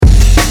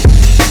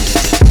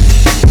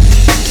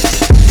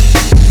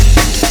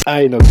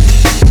I know.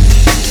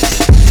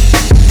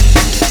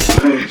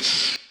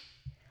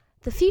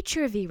 The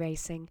Future of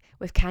E-Racing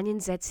with Canyon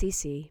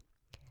ZCC,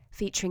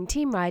 featuring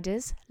team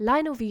riders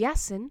Lionel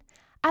Vujasin,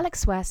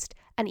 Alex West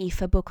and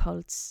Aoife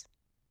Buchholz.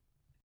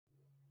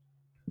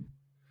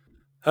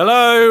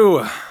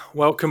 Hello,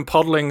 welcome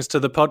Podlings to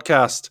the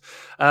podcast.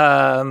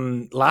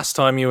 Last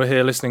time you were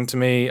here listening to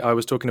me, I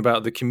was talking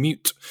about the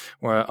commute,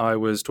 where I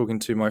was talking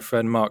to my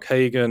friend Mark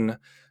Hagen,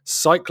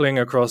 cycling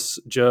across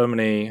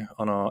Germany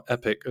on our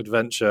epic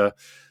adventure.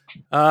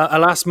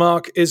 Alas,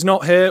 Mark is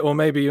not here, or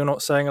maybe you're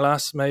not saying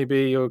alas,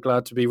 maybe you're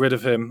glad to be rid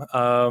of him.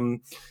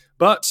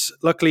 But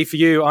luckily for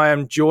you, I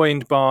am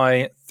joined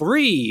by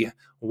three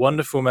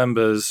wonderful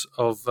members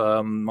of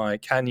my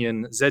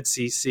Canyon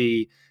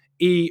ZCC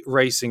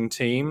e-racing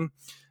team,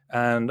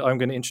 and I'm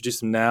going to introduce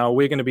them now.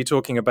 We're going to be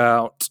talking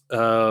about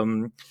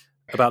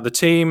the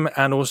team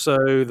and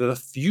also the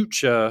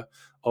future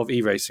of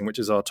e-racing, which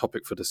is our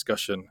topic for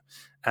discussion.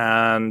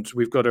 And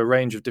we've got a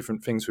range of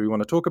different things we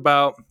want to talk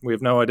about. We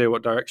have no idea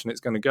what direction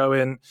it's going to go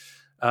in,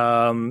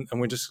 and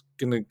we're just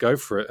going to go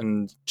for it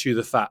and chew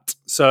the fat.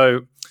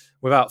 So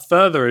without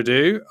further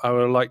ado, I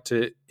would like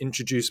to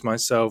introduce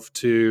myself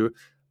to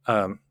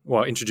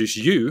introduce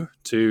you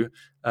to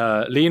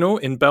Lionel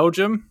in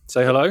Belgium.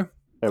 Say hello.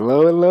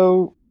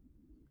 Hello.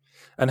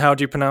 And how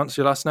do you pronounce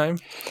your last name?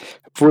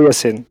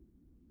 Vujasin.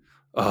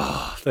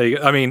 Oh, there you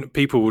go. I mean,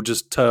 people will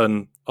just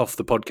turn off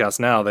the podcast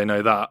now. They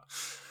know that.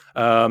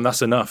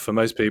 That's enough for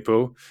most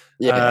people.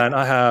 Yeah. And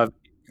I have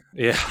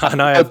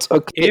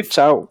okay,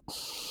 ciao.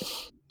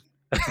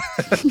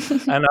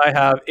 And I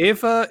have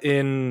Eva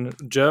in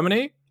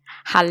Germany.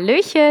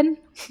 Hallöchen.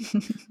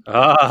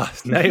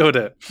 Nailed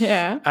it.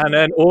 Yeah. And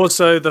then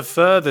also the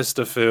furthest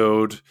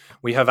afield,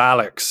 we have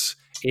Alex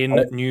in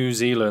New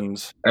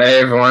Zealand. Hey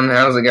everyone,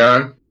 how's it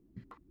going?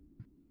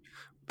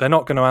 They're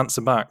not going to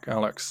answer back,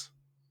 Alex.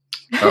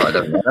 Oh, it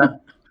doesn't matter.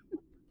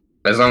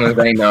 As long as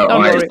they know,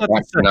 I just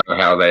want to know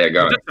how they are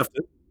going.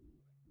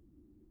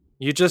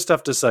 You just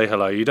have to say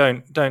hello. You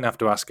don't have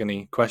to ask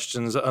any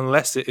questions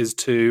unless it is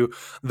to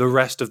the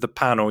rest of the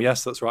panel.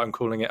 Yes, that's right. I'm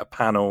calling it a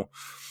panel,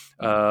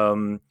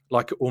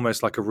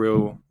 almost like a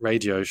real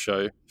radio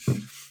show.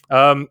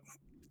 So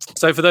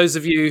for those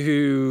of you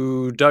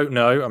who don't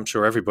know, I'm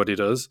sure everybody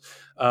does,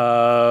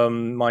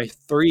 my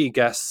three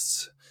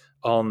guests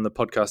on the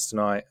podcast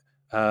tonight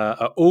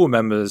are all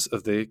members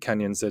of the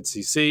Canyon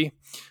ZCC,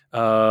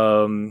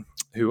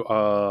 who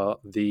are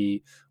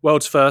the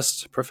world's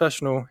first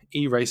professional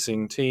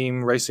e-racing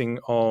team racing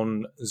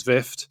on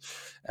Zwift.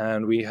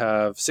 And we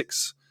have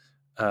 6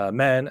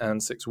 men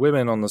and 6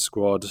 women on the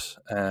squad,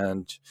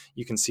 and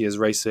you can see us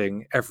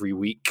racing every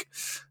week.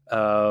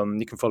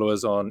 You can follow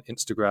us on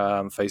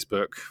Instagram,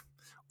 Facebook,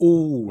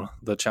 all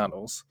the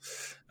channels,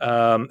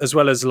 as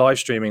well as live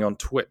streaming on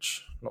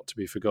Twitch, not to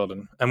be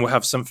forgotten. And we'll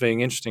have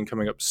something interesting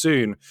coming up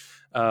soon,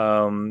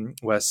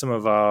 where some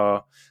of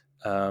our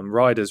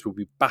riders will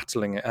be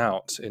battling it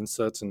out in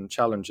certain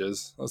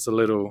challenges. That's a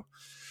little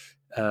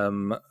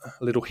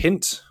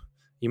hint.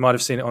 You might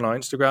have seen it on our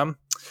Instagram.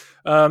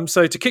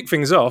 So to kick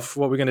things off,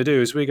 what we're going to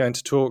do is we're going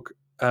to talk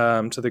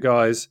to the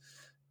guys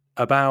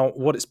about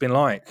what it's been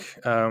like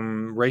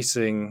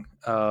racing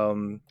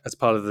as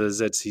part of the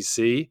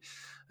ZCC.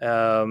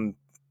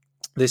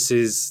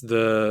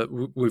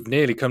 We've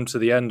nearly come to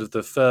the end of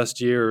the first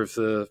year of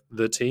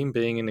the team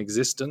being in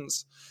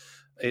existence.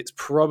 It's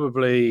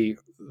probably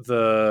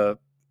the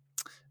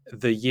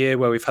year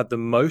where we've had the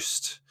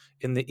most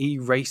in the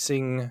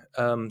e-racing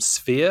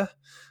sphere.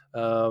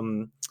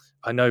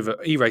 I know that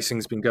e-racing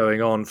has been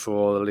going on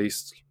for at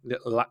least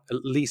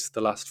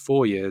the last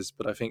 4 years,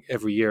 but I think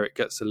every year it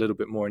gets a little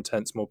bit more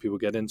intense, more people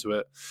get into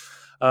it.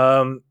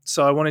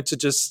 So I wanted to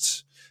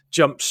just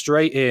jump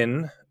straight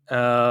in,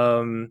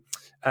 and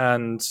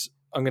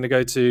I'm going to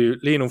go to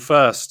Lionel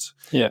first,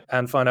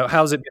 and find out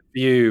how's it been for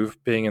you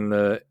being in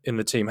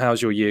the team.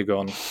 How's your year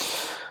gone?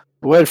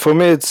 Well, for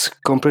me, it's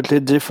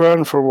completely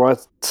different from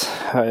what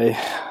I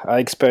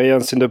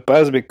experienced in the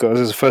past, because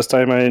it's the first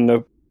time I'm in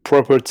a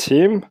proper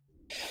team.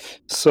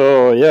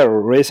 So yeah,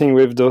 racing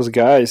with those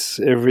guys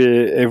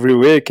every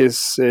week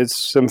it's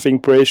something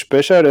pretty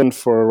special, and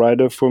for a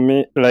rider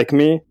like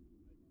me,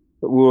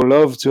 who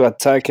love to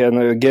attack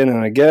and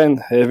again,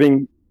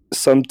 having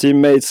some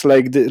teammates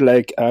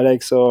like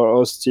Alex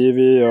or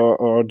Stevie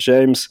or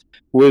James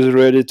who is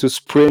ready to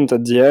sprint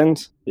at the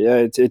end.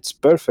 Yeah, it's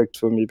perfect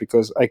for me,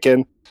 because I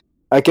can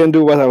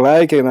do what I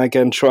like, and I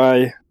can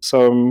try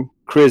some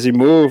crazy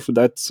move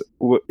that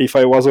if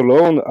I was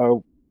alone,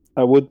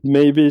 I would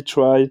maybe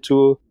try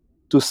to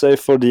save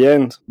for the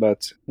end.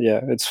 But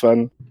yeah, it's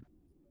fun.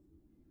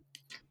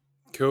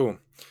 Cool.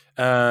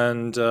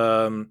 And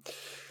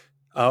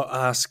I'll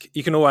ask,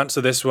 you can all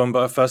answer this one,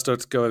 but first I'll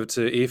go over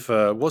to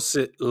Aoife. What's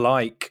it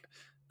like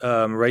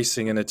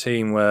racing in a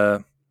team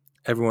where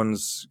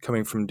everyone's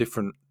coming from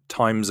different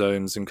time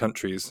zones and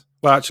countries?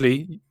 Well,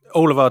 actually,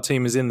 all of our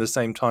team is in the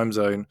same time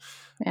zone,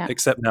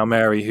 except now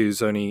Mary,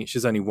 she's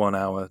only 1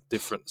 hour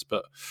difference.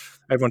 But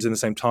everyone's in the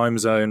same time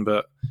zone,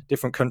 but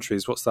different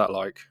countries. What's that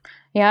like?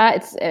 Yeah,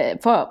 it's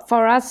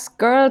for us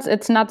girls,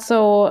 it's not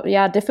so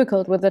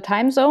difficult with the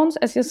time zones,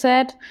 as you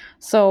said.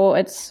 So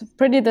it's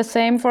pretty the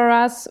same for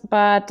us.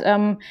 But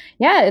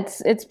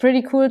it's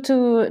pretty cool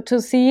to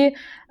see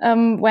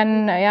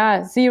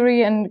when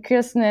Siri and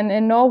Kirsten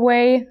in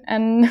Norway,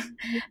 and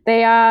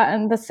they are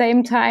at the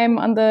same time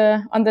on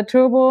the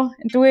turbo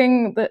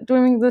doing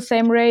the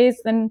same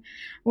race, and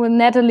with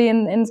Natalie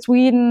in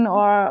Sweden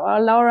or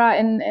Laura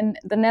in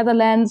the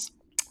Netherlands.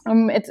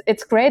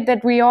 It's great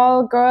that we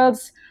all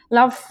girls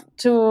love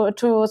to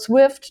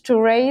Zwift, to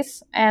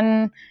race,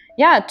 and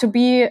to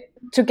be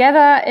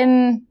together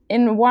in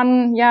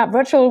one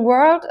virtual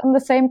world at the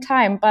same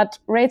time, but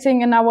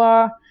racing in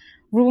our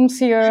rooms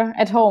here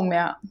at home.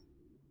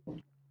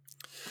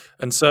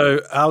 And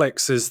so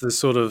Alex is the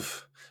sort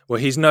of, well,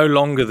 he's no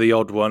longer the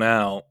odd one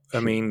out. I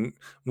mean,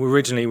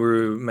 originally we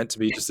were meant to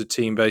be just a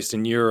team based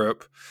in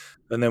Europe,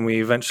 and then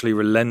we eventually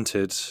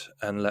relented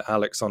and let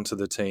Alex onto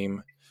the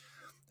team.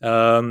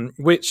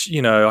 Which,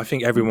 I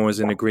think everyone was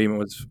in agreement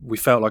with. We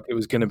felt like it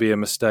was going to be a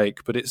mistake,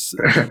 but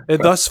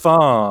thus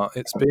far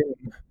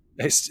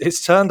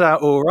it's turned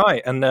out all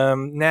right. And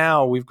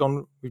now we've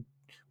gone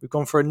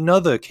for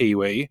another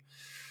Kiwi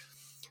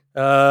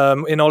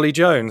in Ollie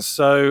Jones.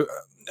 So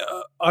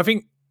I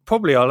think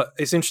probably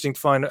it's interesting to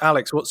find,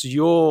 Alex, what's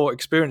your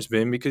experience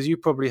been, because you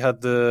probably had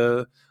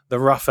the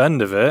rough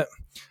end of it,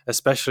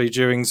 especially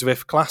during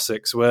Zwift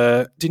Classics,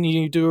 where didn't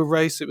you do a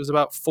race? It was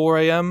about 4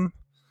 a.m.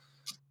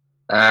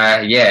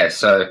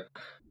 So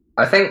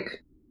I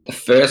think the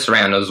first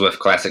round of Zwift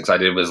Classics I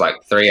did was like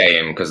 3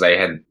 a.m. because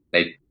they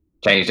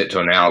changed it to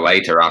an hour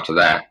later after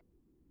that.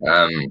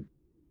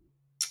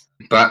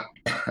 But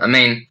I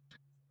mean,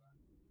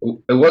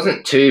 it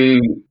wasn't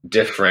too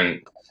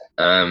different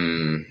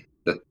in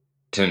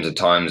terms of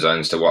time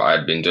zones to what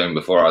I'd been doing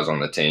before I was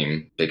on the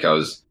team,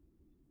 because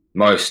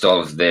most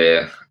of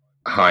their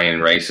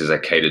high-end races are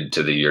catered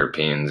to the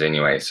Europeans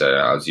anyway. So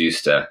I was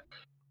used to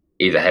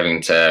either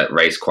having to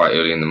race quite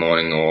early in the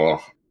morning or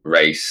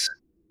race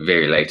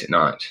very late at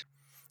night.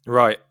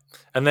 Right.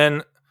 And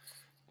then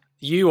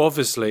you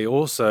obviously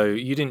also,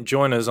 you didn't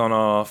join us on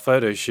our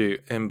photo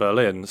shoot in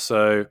Berlin.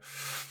 So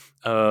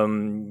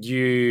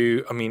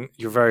you're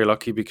very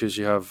lucky because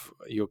you have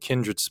your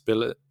kindred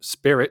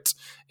spirit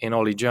in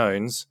Ollie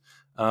Jones.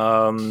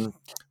 But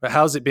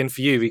how's it been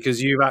for you?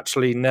 Because you've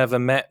actually never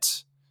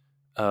met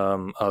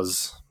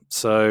us.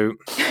 So...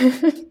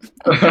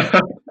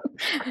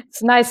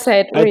 It's nice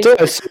said. I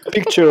see a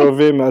picture of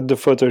him at the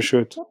photo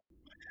shoot.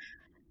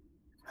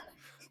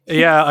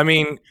 Yeah, I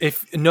mean,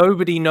 if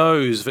nobody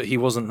knows that he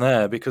wasn't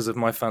there because of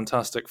my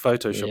fantastic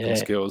photoshopping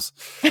skills.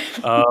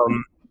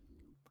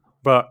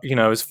 But,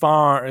 as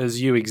far as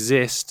you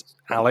exist,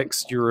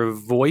 Alex, you're a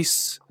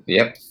voice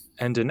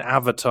and an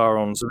avatar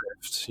on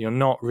Zwift. You're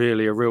not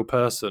really a real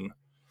person.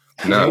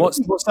 No.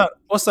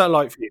 What's that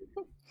like for you?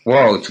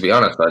 Well, to be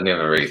honest, I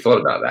never really thought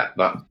about that.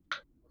 But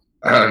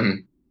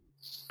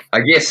I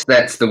guess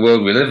that's the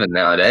world we live in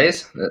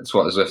nowadays. That's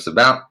what Zwift's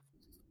about.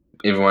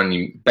 Everyone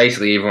you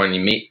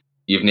meet,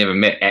 you've never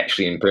met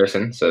actually in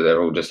person, so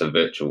they're all just a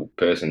virtual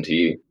person to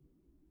you.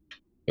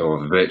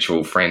 Your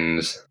virtual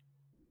friends,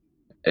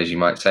 as you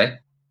might say.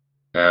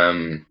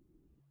 But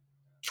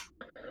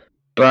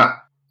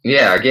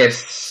yeah, I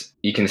guess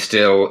you can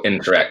still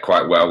interact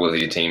quite well with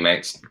your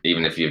teammates,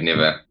 even if you've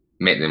never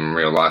met them in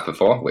real life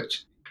before,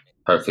 which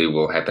hopefully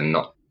will happen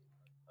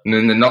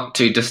in the not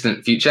too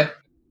distant future.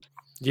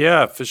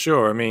 Yeah, for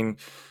sure. I mean,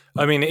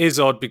 it is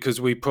odd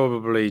because we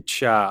probably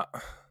chat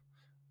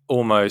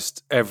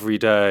almost every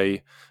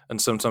day,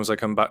 and sometimes I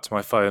come back to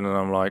my phone and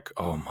I'm like,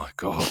 oh my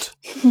God,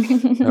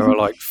 there are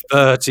like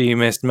 30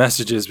 missed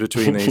messages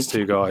between these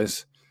two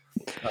guys.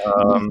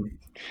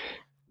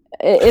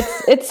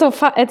 It's so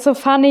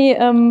funny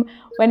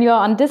when you're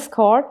on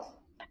Discord.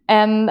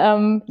 And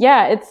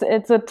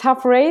it's a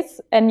tough race,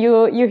 and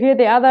you hear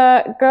the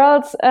other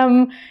girls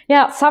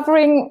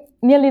suffering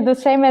nearly the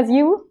same as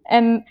you,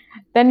 and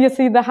then you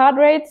see the heart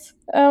rates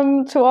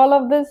to all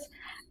of this.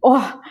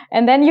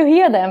 And then you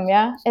hear them.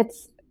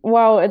 It's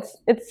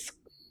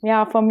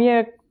for me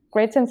a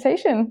great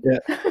sensation. Yeah,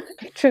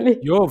 actually.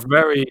 You're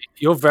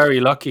very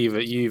lucky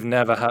that you've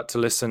never had to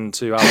listen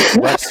to Alex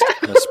West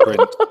in a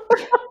sprint.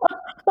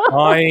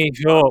 I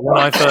thought when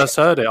I first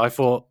heard it, I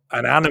thought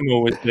an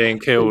animal was being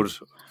killed.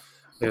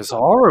 It's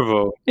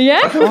horrible.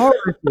 Yeah.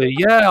 Horribly.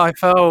 Yeah, I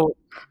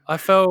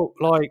felt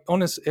like,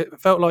 honestly, it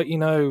felt like,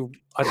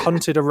 I'd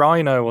hunted a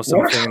rhino or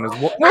something and was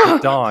watching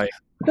it die.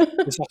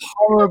 It's a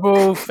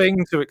horrible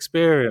thing to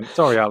experience.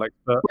 Sorry, Alex,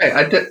 but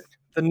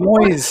the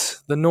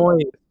noise.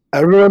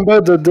 I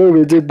remember the day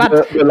we did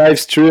the live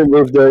stream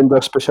with the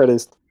indoor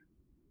specialist.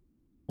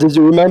 Did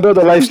you remember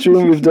the live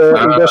stream with the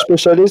indoor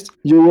specialist?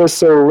 You were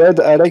so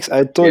red, Alex.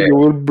 I thought you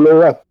would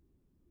blow up.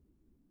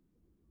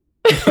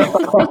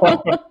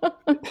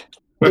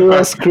 It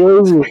was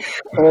crazy.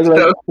 I was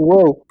like,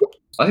 whoa.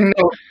 I think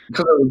that was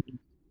because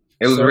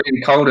it was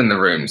really cold in the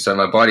room, so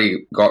my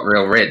body got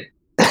real red.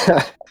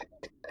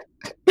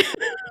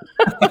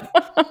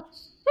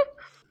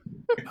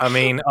 I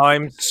mean,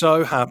 I'm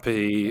so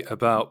happy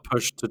about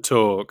Push to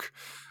Talk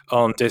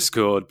on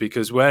Discord,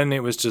 because when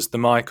it was just the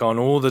mic on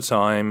all the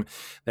time,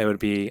 there would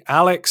be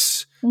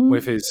Alex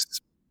with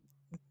his,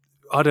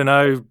 I don't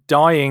know,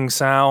 dying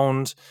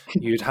sound.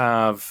 You'd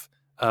have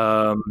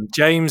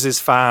James's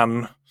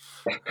fan,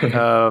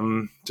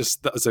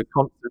 just as a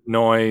constant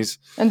noise.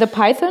 And the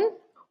Python?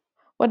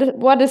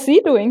 What is he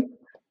doing?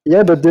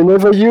 Yeah, but they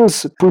never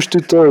use Push to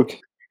Talk.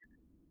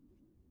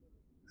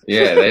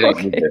 Yeah, they don't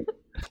Okay. need it.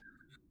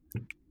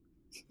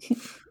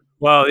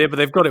 Well, yeah, but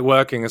they've got it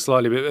working a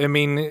slightly bit. I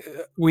mean,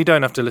 we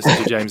don't have to listen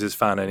to James's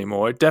fan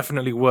anymore. It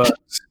definitely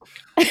works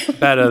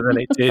better than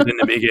it did in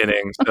the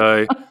beginning.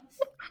 So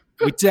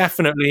we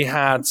definitely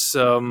had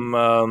some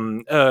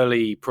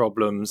early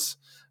problems,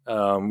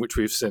 which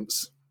we've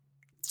since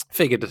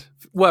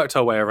worked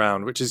our way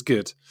around, which is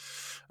good.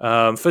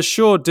 For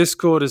sure,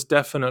 Discord has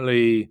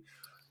definitely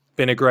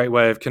been a great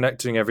way of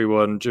connecting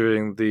everyone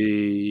during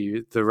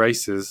the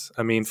races.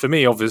 I mean, for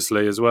me,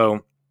 obviously, as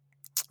well,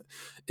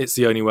 it's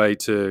the only way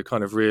to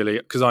kind of really,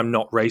 because I'm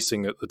not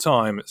racing at the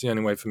time, it's the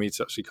only way for me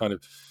to actually kind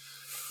of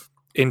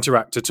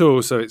interact at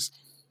all. So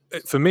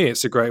for me,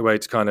 it's a great way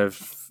to kind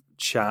of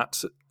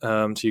chat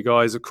to you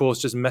guys. Of course,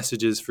 just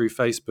messages through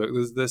Facebook.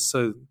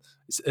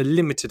 It's a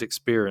limited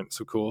experience,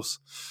 of course.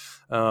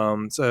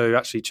 So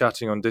actually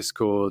chatting on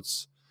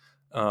Discord's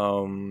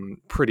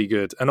pretty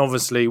good. And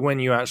obviously, when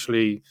you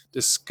actually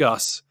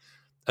discuss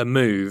a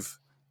move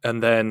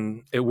and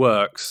then it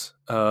works,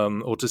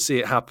 or to see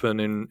it happen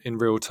in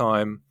real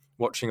time,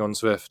 watching on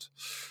Zwift,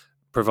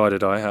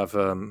 provided I have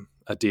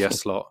a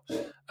DS slot,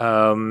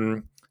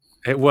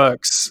 it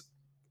works.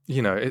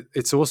 You know,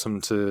 it's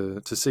awesome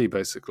to see,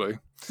 basically.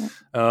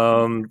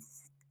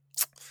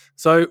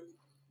 So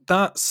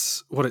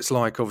that's what it's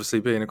like, obviously,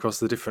 being across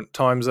the different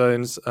time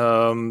zones.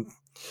 I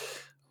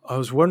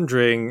was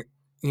wondering,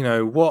 you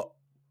know, what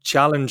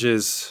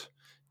challenges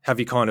have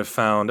you kind of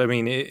found? I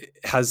mean,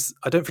 I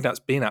don't think that's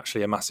been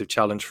actually a massive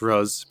challenge for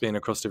us, being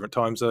across different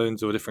time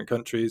zones or different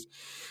countries.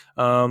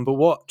 But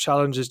what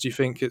challenges do you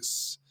think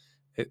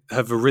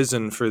have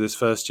arisen through this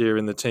first year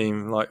in the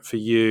team? Like for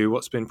you,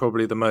 what's been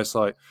probably the most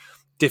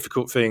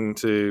difficult thing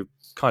to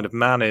kind of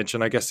manage?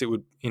 And I guess it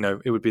would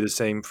be the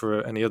same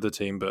for any other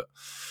team. But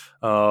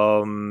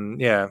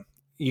yeah,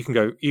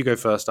 you go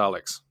first,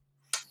 Alex.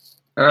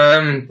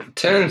 In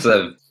terms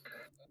of,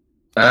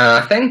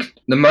 I think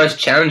the most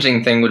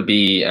challenging thing would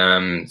be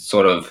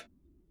sort of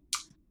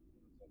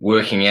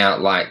working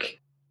out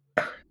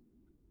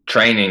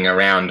training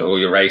around all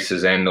your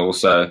races, and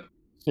also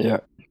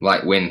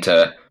when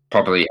to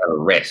properly have a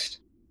rest,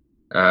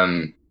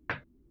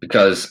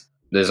 because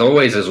there's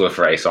always a Zwift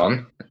race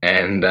on,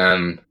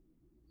 and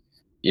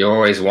you're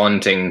always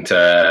wanting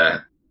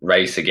to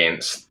race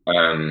against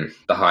the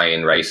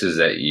high-end races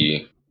that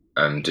you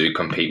do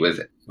compete with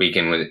week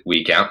in,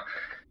 week out,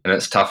 and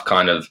it's tough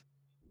kind of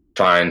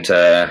trying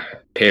to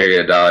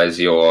periodize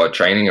your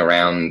training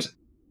around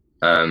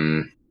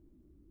the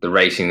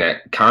racing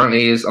that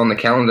currently is on the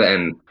calendar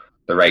and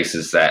the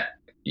races that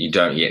you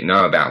don't yet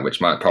know about, which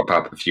might pop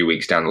up a few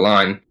weeks down the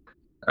line,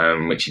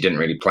 which you didn't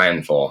really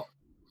plan for.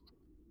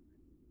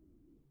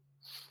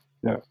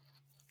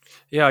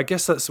 Yeah, I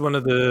guess that's one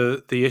of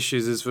the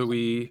issues, is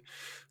that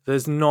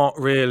there's not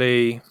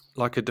really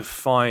like a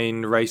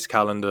defined race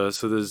calendar.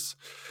 So there's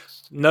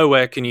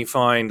nowhere can you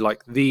find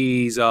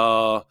these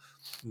are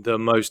the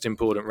most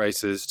important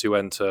races to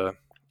enter.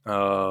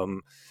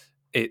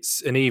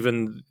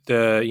 Even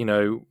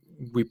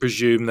we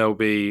presume there'll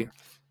be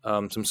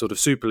some sort of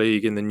Super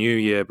League in the new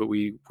year, but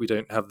we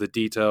don't have the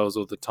details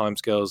or the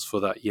timescales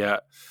for that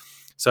yet.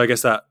 So I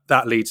guess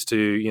that leads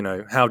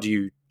to, how do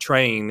you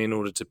train in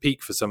order to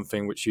peak for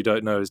something which you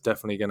don't know is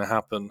definitely going to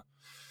happen.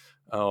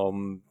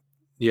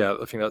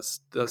 I think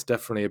that's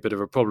definitely a bit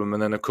of a problem.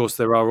 And then of course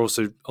there are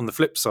also, on the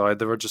flip side,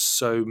 there are just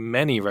so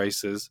many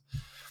races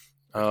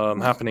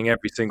happening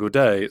every single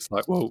day. It's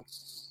like, well,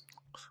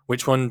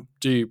 which one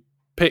do you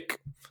pick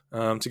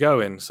to go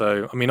in?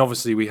 So I mean,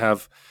 obviously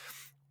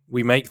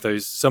we make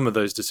some of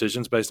those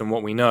decisions based on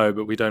what we know,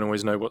 but we don't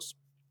always know what's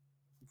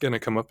going to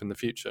come up in the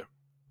future.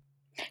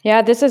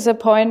 Yeah, this is a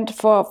point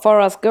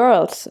for us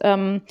girls,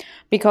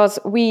 because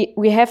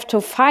we have to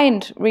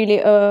find really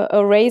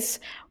a race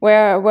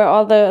where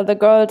all the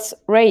girls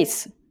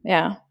race.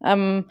 Yeah.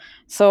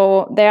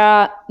 So there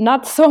are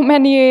not so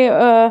many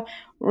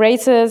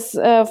races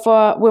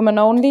for women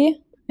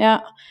only. Yeah.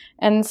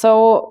 And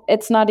so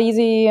it's not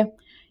easy,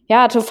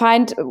 to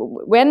find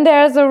when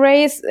there's a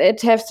race.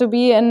 It has to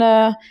be in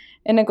a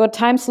good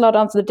time slot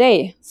of the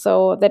day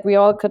so that we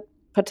all could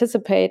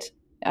participate.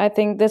 I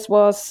think this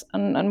was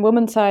on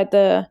women's side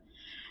the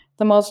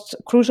most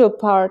crucial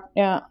part,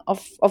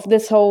 of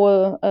this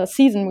whole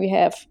season we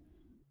have.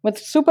 With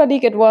Super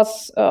League, it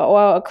was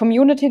or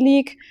Community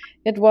League,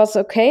 it was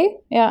okay.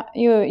 Yeah,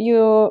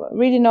 you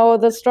really know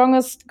the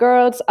strongest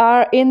girls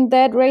are in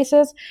that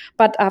races,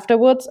 but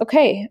afterwards,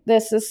 okay,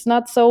 this is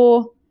not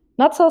so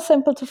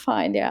simple to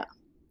find. Yeah.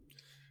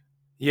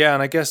 Yeah,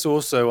 and I guess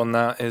also on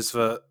that is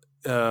that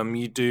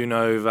you do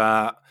know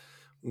that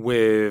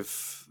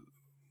with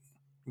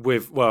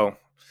with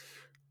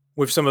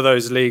some of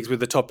those leagues, with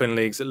the top end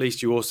leagues, at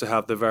least you also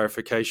have the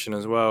verification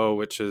as well,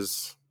 which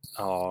is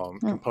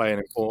can play an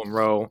important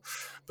role.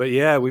 But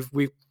yeah, we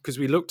because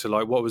we looked at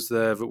like what was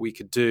there that we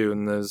could do,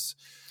 and there's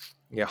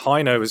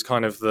Heino is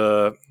kind of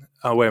the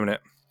wait a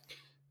minute.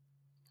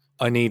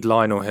 I need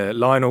Lionel here.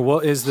 Lionel,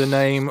 what is the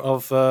name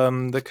of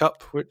the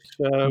cup which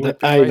the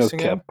Heino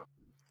Cup?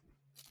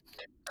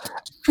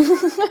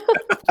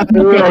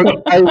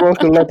 I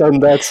work a lot on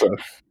that, sir.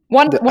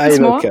 Once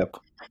Heino more.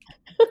 Cup.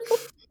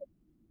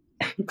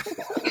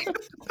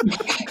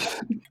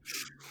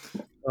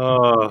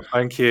 Oh,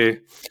 thank you.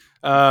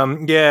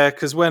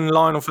 Because when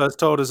Lionel first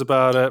told us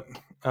about it,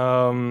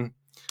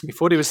 we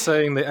thought he was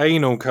saying the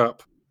Anal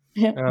Cup.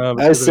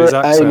 I said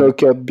Heino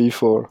Cup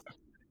before.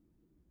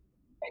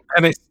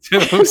 And it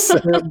still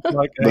sounds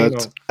like anal.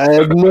 But I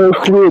had no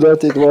clue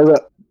that it was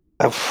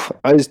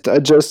I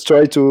just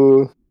try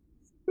to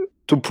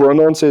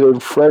pronounce it in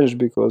French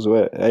because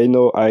I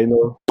know.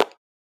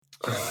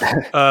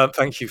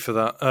 Thank you for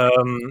that.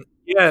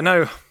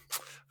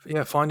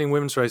 Finding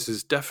women's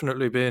races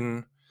definitely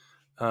been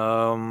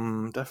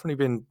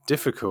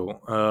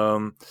difficult.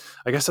 I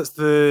guess that's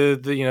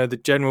the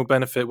general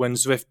benefit when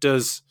Zwift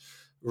does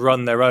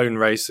run their own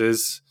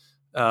races.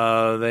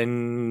 They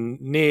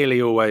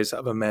nearly always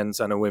have a men's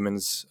and a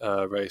women's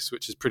race,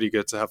 which is pretty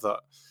good to have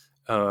that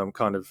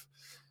kind of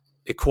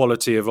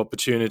equality of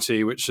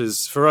opportunity, which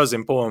is for us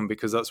important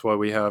because that's why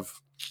we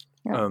have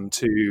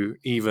two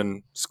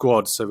even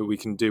squads so that we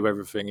can do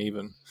everything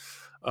even.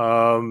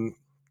 So,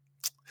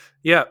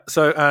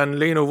 and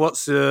Lionel,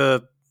 what's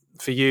for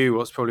you,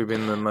 what's probably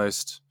been the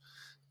most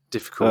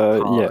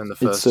difficult part in the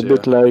first year? It's a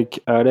bit like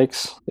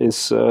Alex,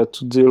 is to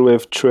deal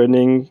with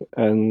training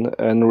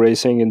and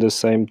racing in the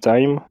same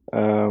time.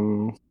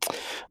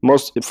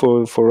 Most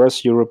for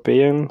us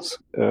Europeans,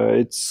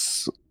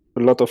 it's a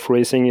lot of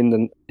racing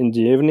in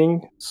the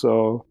evening,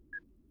 so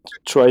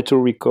try to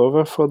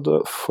recover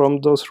from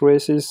those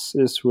races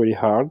is really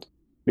hard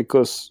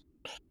because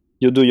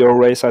you do your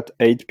race at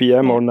 8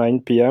 p.m. or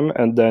 9 p.m.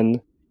 and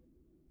then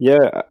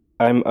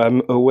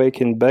I'm awake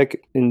in bed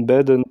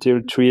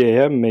until 3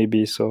 a.m.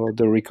 maybe, so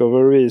the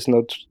recovery is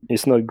not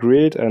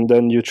great, and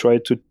then you try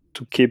to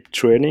keep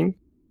training,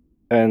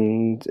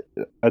 and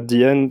at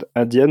the end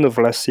of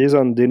last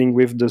season, dealing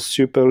with the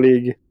Super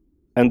League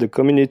and the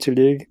Community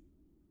League,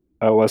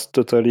 I was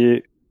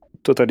totally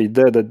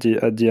dead at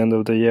the end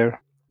of the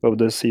year of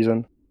the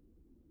season.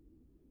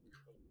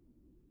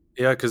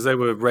 Yeah, because they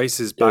were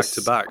races back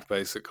to back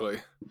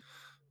basically.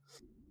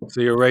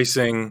 So you're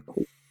racing.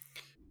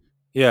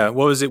 Yeah,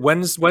 what was it?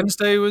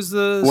 Wednesday was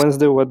the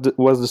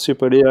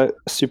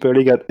Super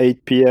League at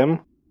 8 p.m.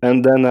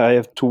 and then I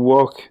have to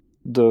work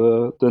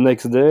the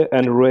next day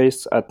and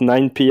race at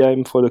 9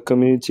 p.m. for the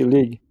Community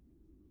League.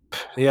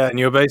 Yeah, and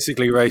you're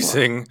basically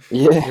racing.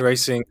 You're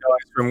racing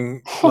guys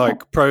from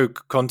like pro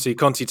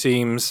Conti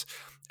teams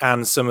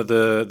and some of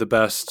the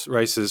best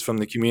racers from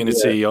the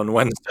community on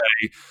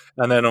Wednesday,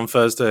 and then on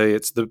Thursday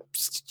it's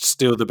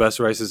still the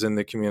best races in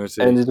the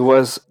community. And it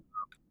was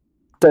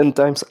 10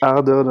 times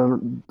harder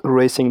than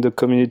racing the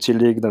Community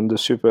League than the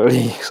Super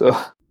League. So,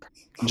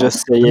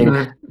 just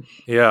saying.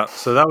 Yeah,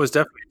 so that was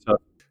definitely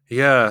tough.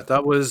 Yeah,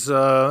 that was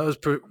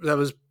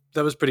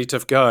pretty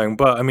tough going.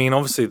 But I mean,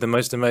 obviously, the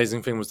most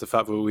amazing thing was the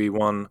fact that we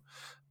won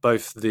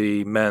both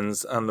the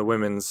men's and the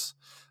women's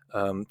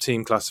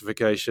team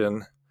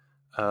classification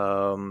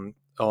on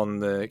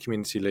the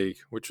Community League,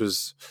 which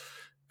was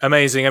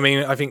amazing. I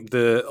mean, I think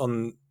we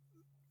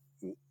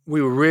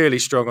were really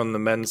strong on the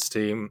men's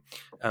team,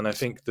 and I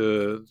think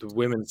the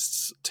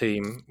women's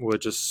team were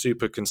just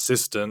super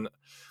consistent.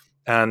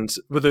 And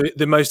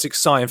the most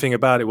exciting thing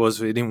about it was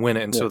we didn't win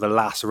it until the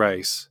last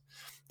race.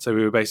 So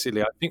we were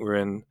basically, I think we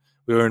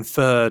were in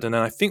third, and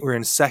then I think we were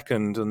in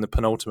second in the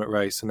penultimate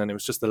race, and then it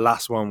was just the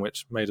last one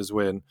which made us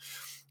win.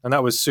 And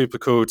that was super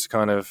cool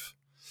to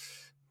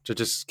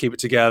just keep it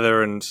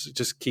together and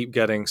just keep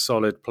getting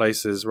solid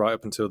places right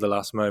up until the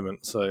last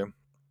moment. So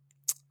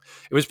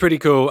it was pretty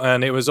cool,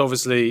 and it was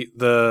obviously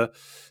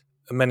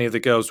many of the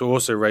girls were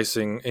also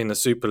racing in the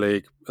Super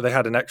League. They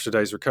had an extra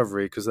day's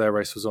recovery because their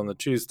race was on the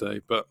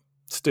Tuesday, but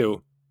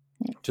still,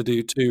 to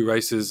do two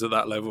races at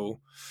that level,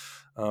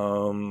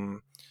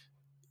 almost,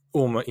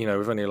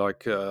 with only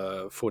like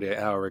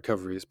 48-hour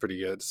recovery is pretty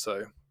good.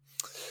 So,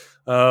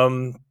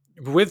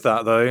 with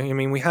that though, I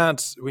mean, we had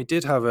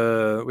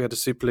a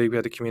Super League, we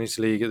had a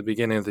Community League at the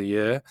beginning of the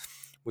year.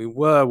 We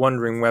were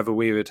wondering whether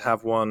we would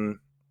have one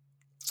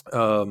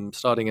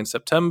starting in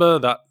September.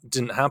 That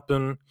didn't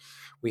happen.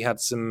 We had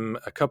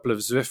a couple of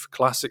Zwift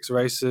Classics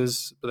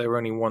races, but they were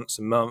only once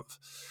a month.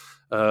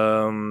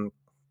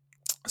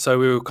 So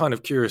we were kind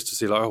of curious to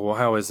see,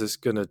 how is this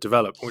going to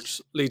develop?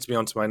 Which leads me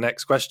on to my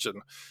next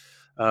question.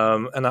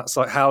 And that's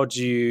like, how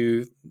do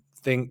you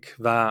think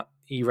that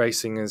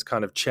e-racing has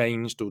kind of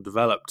changed or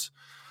developed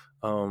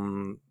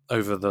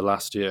over the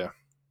last year?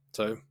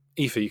 So,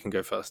 Aoife, you can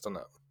go first on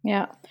that.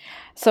 Yeah.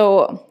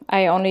 So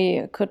I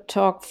only could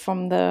talk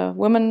from the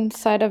women's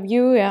side of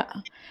view. Yeah.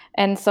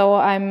 And so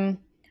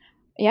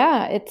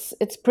yeah,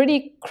 it's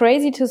pretty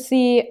crazy to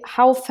see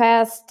how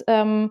fast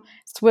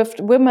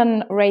Zwift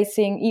women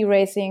racing,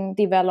 e-racing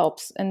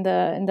develops in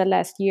the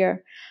last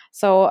year.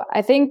 So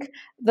I think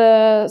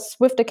the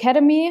Zwift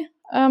Academy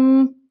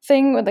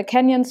thing, or the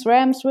Canyon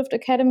SRAM Zwift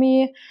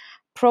Academy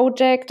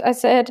project, I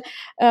said,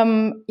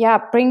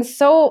 brings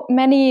so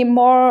many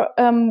more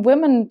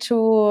women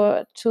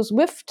to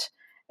Zwift,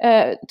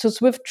 to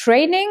Zwift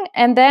training,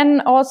 and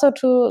then also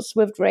to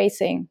Zwift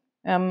racing.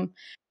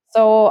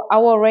 So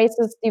our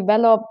races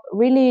develop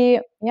really,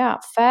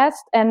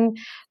 fast, and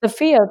the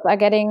fields are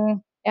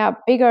getting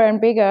bigger and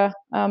bigger.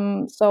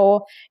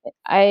 So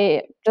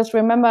I just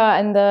remember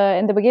in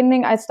the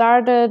beginning I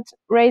started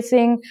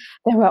racing,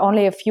 there were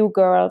only a few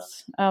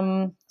girls.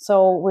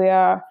 So we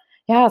are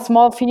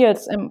small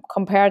fields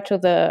compared to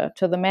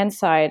the men's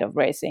side of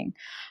racing.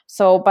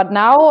 So, but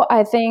now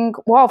I think,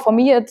 wow, for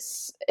me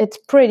it's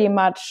pretty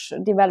much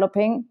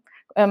developing.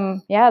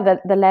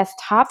 The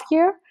last half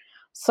year.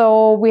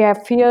 So we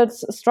have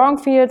fields, strong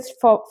fields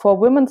for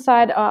women's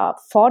side,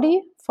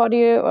 40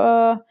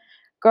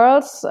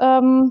 girls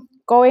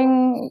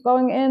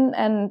going in,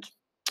 and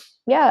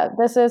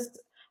this is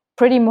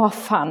pretty more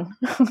fun.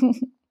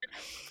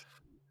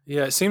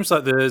 Yeah, it seems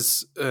like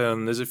there's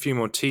a few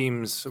more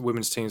teams,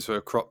 women's teams that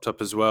are cropped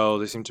up as well.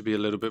 They seem to be a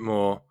little bit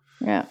more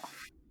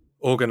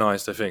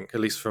organized, I think, at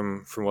least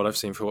from what I've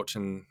seen for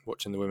watching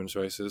the women's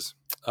races,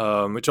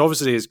 which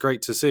obviously is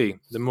great to see.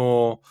 The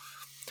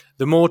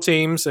more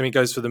teams, I mean, it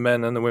goes for the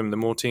men and the women. The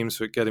more teams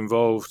that get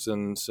involved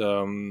and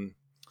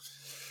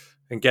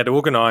get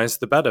organized,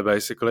 the better,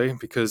 basically,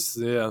 because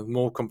the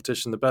more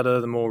competition, the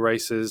better. The more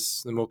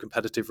races, the more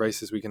competitive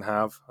races we can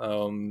have.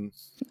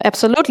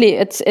 Absolutely,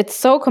 it's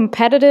so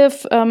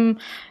competitive.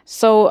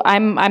 So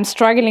I'm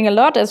struggling a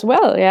lot as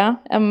well. Yeah.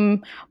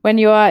 When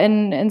you are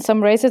in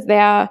some races,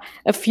 there are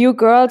a few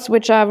girls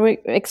which are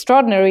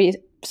extraordinarily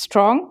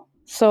strong.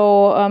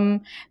 So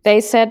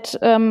they set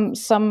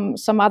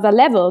some other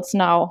levels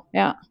now.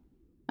 Yeah,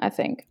 I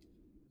think.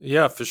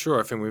 Yeah, for sure.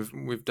 I think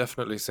we've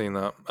definitely seen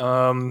that.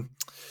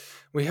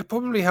 We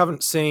probably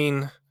haven't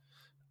seen,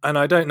 and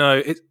I don't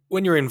know.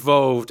 When you're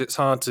involved, it's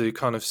hard to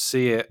kind of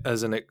see it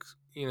as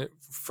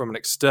from an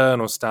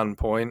external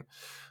standpoint.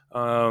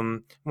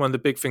 One of the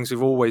big things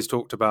we've always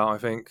talked about, I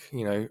think,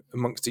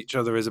 amongst each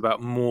other, is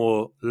about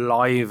more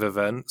live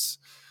events.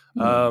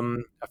 I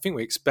think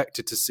we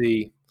expected to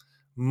see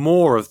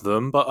more of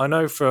them, but I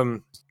know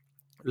from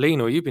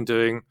Lena, you've been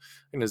doing,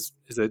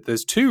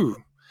 there's 2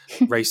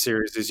 race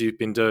series you've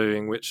been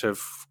doing which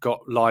have got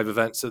live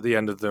events at the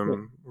end of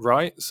them,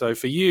 right? So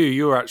for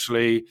you're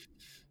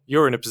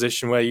in a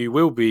position where you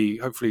will be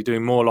hopefully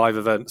doing more live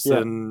events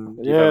than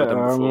you've ever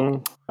done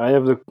before. I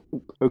have a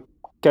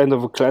kind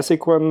of a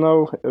classic one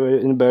now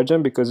in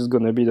Belgium, because it's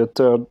going to be the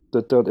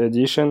third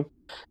edition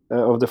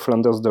of the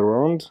Flanders the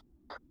Ronde.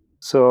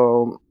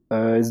 So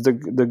it's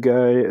the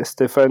guy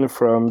Stefan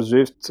from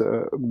Zwift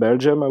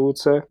Belgium, I would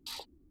say,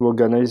 who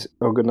organize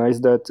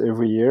that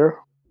every year.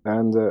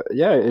 And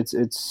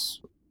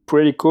it's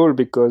pretty cool,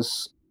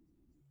 because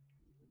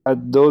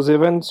at those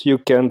events you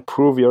can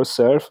prove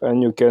yourself,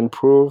 and you can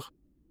prove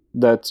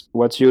that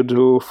what you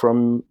do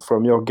from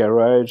your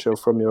garage or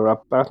from your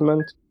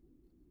apartment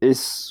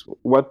is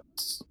what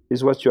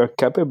you are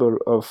capable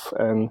of,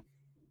 and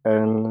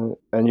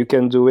you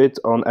can do it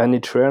on any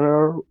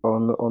trainer,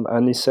 on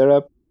any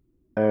setup,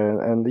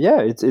 and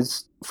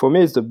it's for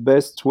me, it's the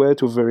best way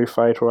to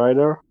verify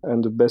rider,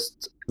 and the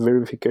best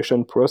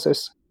verification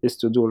process is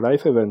to do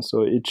live events.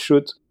 So it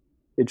should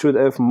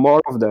have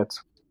more of that.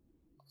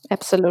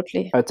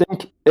 Absolutely. I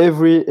think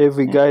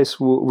every guys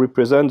who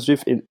represent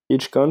Zwift in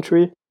each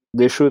country,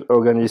 they should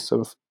organize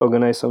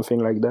something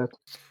like that.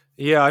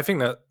 Yeah, I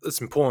think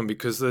that's important,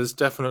 because there's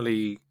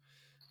definitely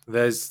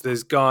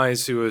there's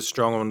guys who are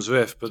strong on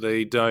Zwift, but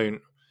they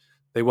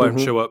won't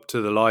show up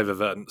to the live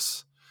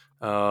events.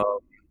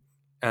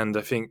 And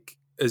I think,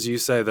 as you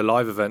say, the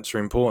live events are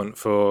important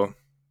for.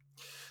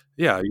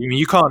 Yeah,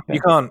 you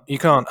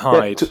can't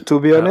hide. To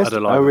be honest,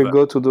 I will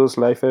go to those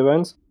live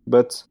events,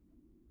 but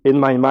in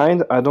my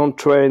mind, I don't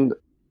train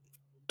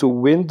to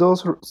win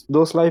those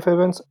live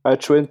events. I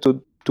train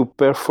to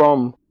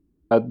perform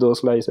at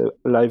those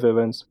live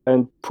events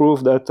and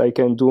prove that I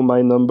can do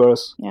my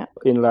numbers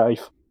in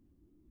live.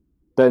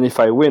 Then if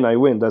I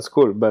win, that's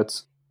cool.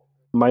 But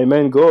my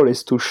main goal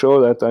is to show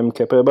that I'm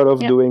capable of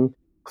doing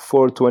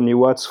 420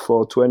 watts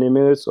for 20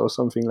 minutes or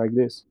something like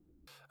this.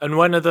 And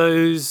when are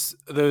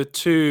the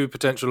 2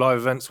 potential live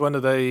events? When are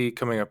they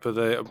coming up? Are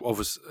they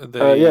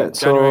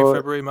January,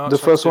 February, March? The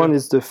first one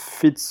is the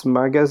Fiets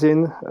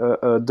magazine,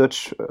 a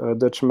Dutch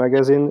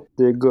magazine.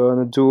 They're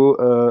gonna do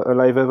a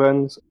live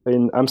event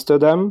in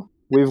Amsterdam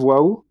with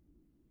WOW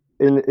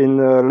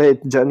in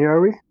late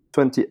January,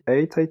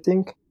 28, I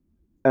think.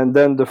 And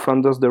then the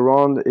Flanders the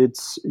Ronde,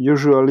 it's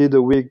usually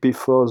the week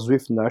before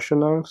Zwift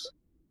Nationals.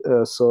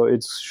 So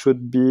it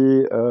should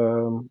be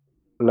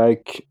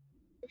like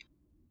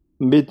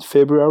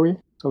mid-February,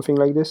 something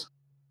like this.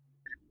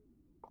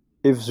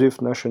 If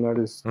Zwift National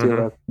is still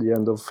at the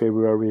end of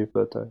February,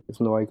 but I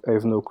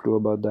have no clue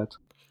about that.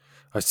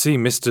 I see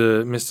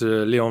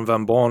Mr. Leon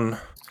Van Bon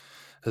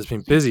has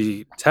been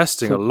busy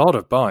testing a lot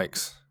of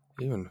bikes,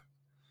 even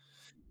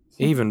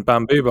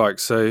bamboo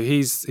bikes. So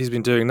he's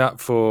been doing that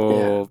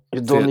for.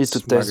 You don't need to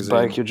Fitz test magazine,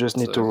 bike. You just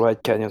need to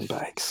ride Canyon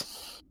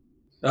bikes.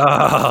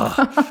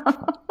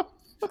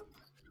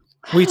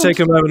 We take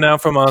a moment now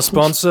from our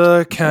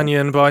sponsor,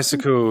 Canyon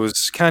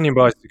Bicycles. Canyon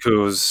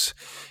Bicycles,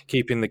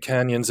 keeping the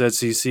Canyon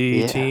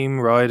ZCC team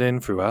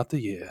riding throughout the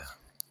year.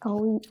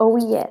 Oh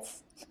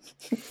yes.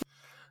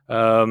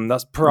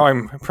 That's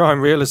prime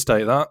real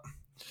estate. That.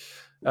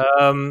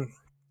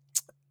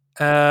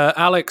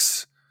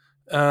 Alex,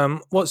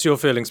 what's your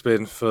feelings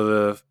been for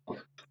the?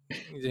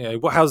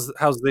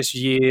 How's this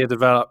year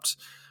developed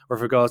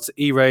with regards to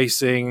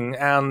e-racing,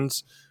 and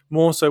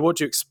more so, what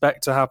do you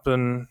expect to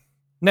happen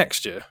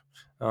next year?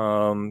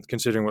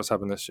 Considering what's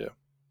happened this year.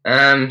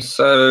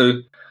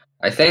 So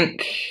I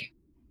think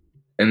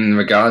in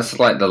regards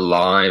to like the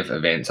live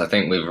events, I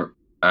think we've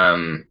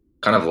kind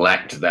of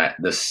lacked that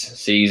this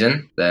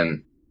season.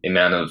 The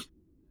amount of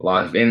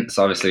live events.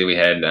 Obviously, we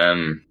had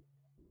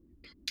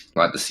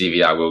like the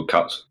CVR World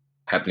Cups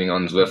happening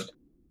on Zwift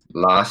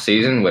last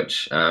season,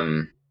 which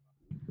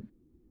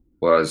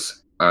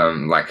was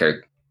like a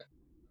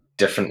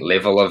different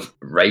level of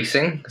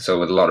racing. So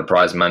with a lot of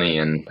prize money,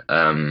 and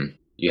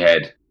you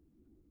had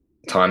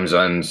time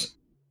zones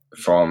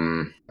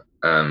from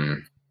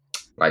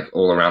like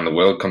all around the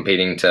world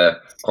competing to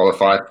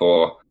qualify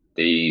for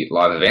the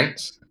live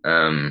events.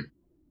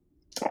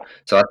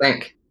 So I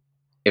think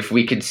if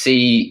we could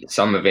see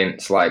some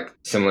events like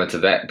similar to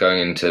that going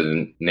into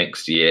the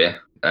next year,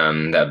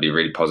 that would be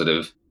really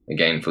positive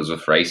again for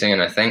Zwift racing.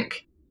 And I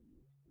think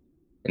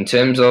in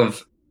terms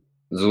of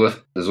the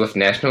Zwift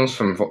Nationals,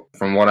 from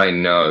what I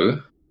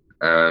know,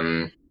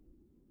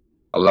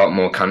 a lot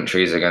more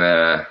countries are going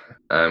to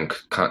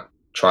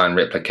try and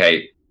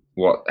replicate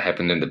what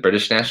happened in the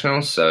British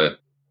Nationals. So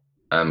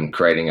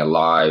creating a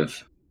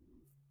live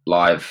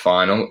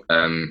final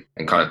and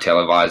kind of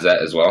televise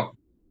that as well.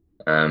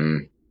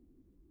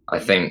 I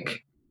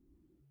think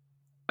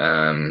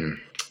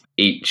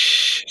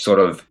each sort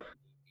of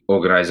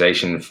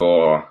organization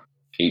for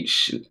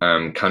each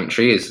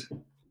country is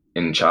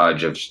in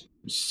charge of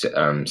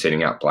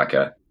setting up like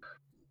a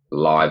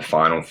live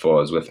final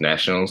for Zwift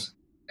Nationals,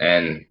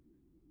 and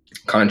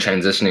kind of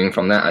transitioning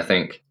from that. I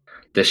think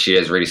this year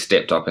has really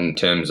stepped up in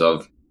terms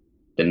of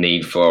the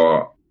need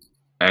for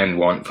and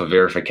want for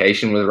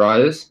verification with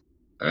riders.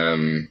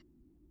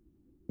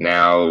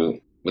 Now,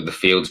 with the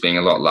fields being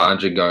a lot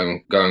larger,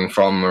 going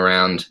from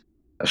around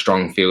a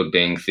strong field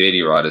being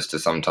 30 riders to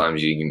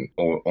sometimes you can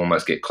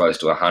almost get close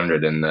to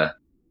 100 in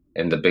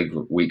the big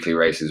weekly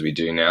races we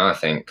do now. I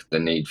think the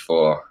need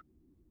for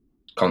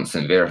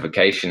constant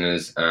verification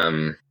is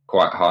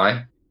quite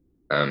high.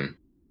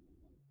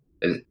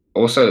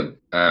 Also,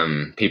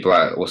 people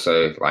are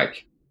also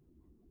like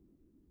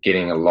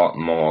getting a lot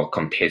more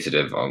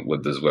competitive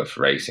with the Zwift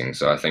racing.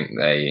 So I think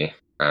they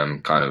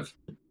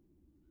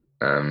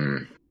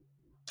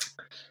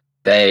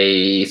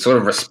they sort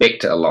of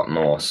respect it a lot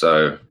more.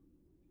 So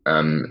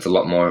it's a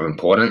lot more of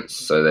importance.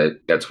 So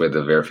that's where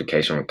the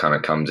verification kind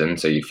of comes in.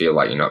 So you feel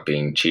like you're not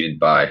being cheated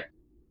by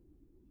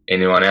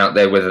anyone out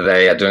there, whether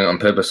they are doing it on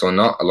purpose or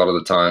not. A lot of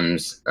the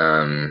times,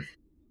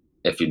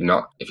 if you're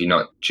not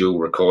dual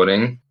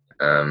recording,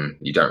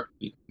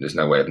 there's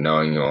no way of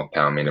knowing your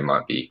power meter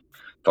might be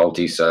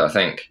faulty. So I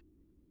think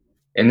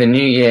in the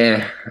new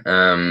year,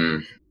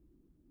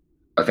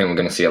 I think we're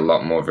going to see a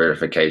lot more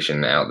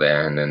verification out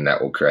there, and then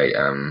that will create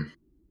a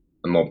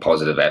more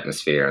positive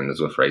atmosphere in the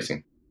Zwift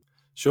racing.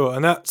 Sure,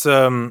 and that's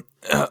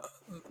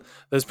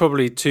there's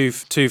probably two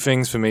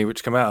things for me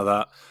which come out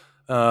of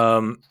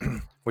that,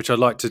 which I'd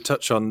like to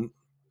touch on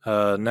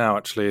now.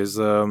 Actually, is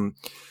one.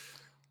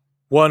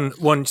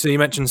 So you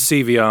mentioned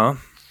CVR.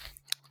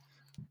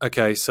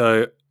 Okay,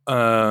 so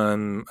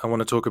I want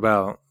to talk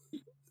about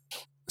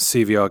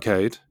CV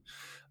Arcade.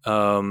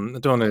 I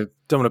don't want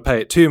to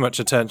pay it too much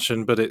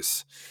attention, but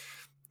it's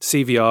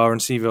CVR,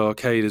 and CV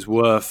Arcade is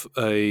worth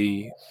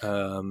a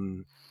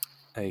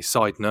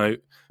side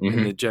note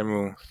in the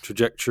general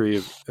trajectory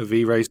of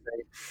e-racing.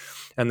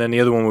 And then the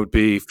other one would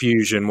be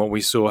Fusion, what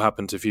we saw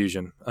happen to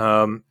Fusion.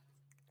 And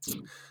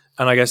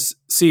I guess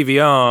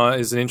CVR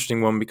is an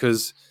interesting one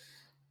because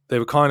they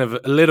were kind of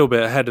a little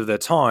bit ahead of their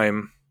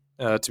time,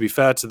 to be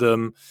fair to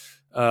them.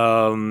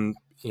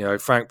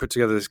 Frank put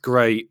together this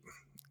great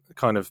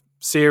kind of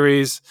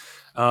series,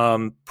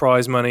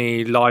 prize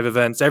money, live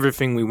events,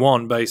 everything we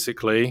want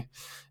basically,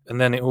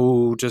 and then it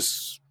all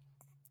just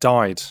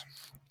died.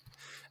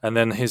 And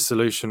then his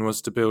solution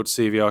was to build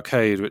CV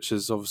Arcade, which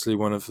is obviously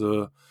one of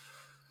the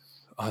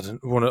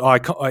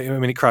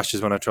it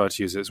crashes when I try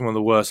to use it. It's one of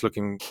the worst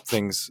looking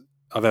things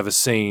I've ever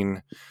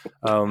seen.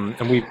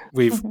 And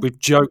we've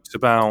joked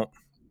about.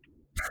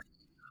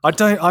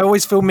 I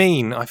always feel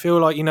mean. I feel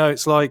like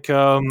it's like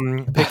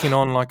picking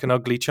on like an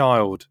ugly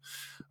child.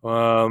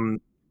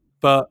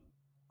 But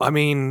I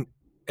mean,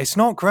 it's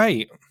not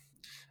great,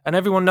 and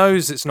everyone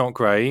knows it's not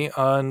great.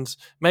 And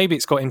maybe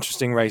it's got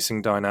interesting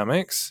racing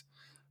dynamics,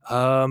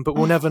 but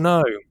we'll never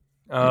know.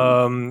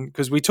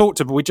 because we joked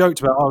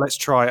about, oh, let's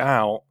try it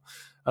out,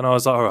 and I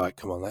was like, all right,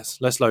 come on,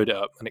 let's load it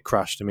up, and it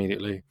crashed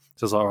immediately.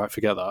 So I was like, all right,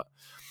 forget that.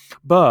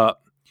 But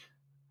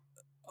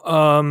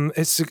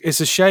it's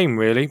a shame,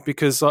 really,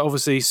 because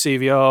obviously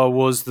CVR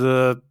was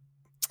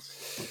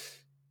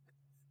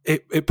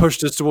it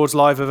pushed us towards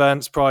live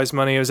events, prize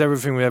money. It was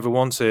everything we ever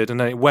wanted, and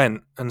then it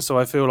went. And so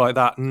I feel like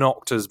that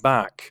knocked us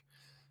back,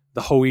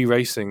 the whole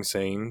e-racing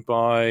scene,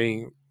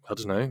 by, I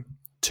don't know,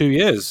 2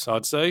 years,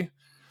 I'd say.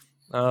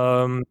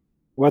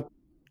 What?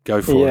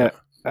 Go for it.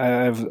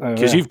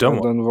 Because you've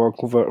done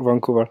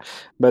Vancouver.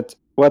 But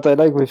what I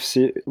liked with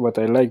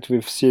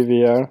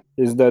CVR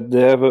is that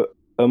they have a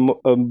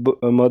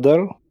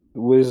model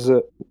with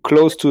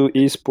close to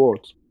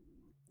esports.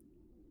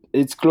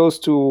 It's close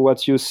to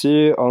what you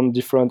see on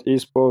different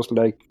esports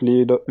like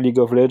League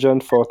of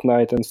Legends,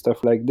 Fortnite, and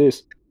stuff like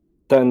this.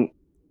 Then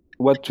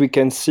what we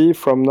can see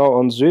from now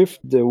on Zwift,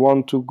 they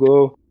want to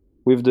go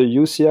with the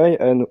UCI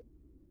and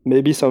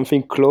maybe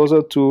something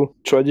closer to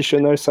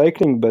traditional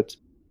cycling. But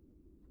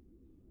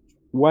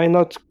why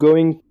not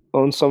going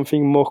on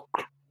something more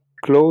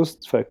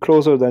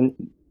closer than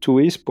to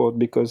esport?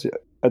 Because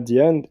at the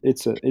end,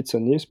 it's an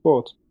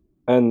esport,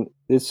 and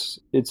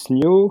it's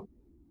new,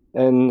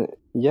 and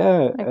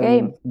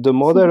and the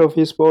model of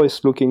esport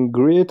is looking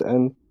great,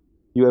 and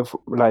you have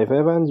live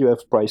event, you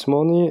have prize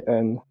money,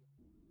 and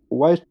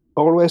why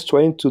always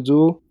trying to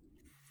do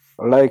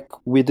like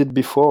we did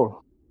before?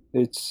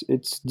 It's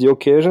the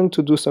occasion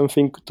to do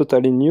something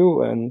totally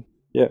new, and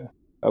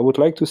I would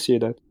like to see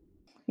that.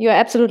 You're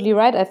absolutely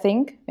right, I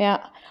think.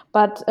 Yeah.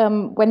 But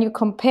when you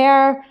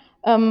compare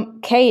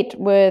Kate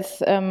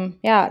with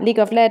League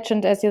of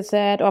Legends, as you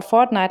said, or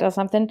Fortnite or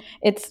something,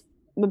 it's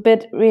a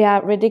bit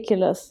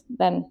ridiculous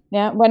then.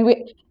 Yeah. When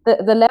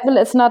the level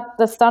is not,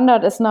 the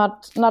standard is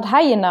not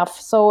high enough.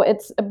 So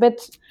it's a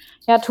bit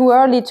too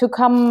early to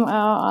come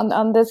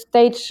on this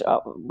stage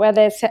where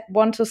they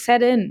want to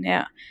set in.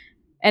 Yeah.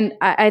 And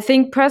I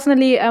think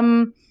personally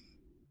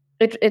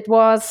it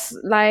was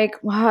like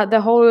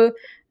the whole,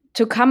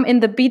 to come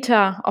in the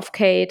beta of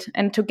Kate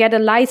and to get a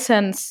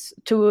license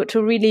to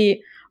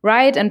really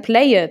write and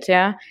play it,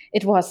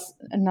 it was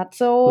not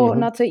so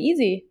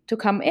easy to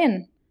come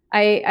in.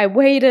 I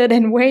waited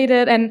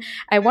and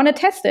I want to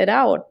test it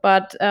out,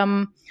 but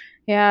then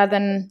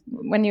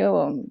when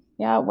you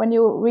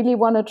really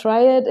want to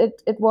try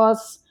it, it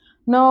was,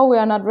 no, we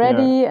are not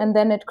ready, and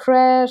then it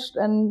crashed,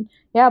 and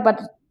it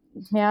was,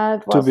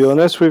 to be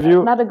honest with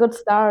you, not a good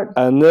start.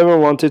 I never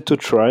wanted to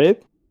try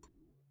it.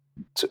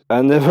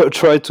 I never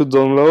tried to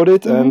download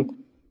it, and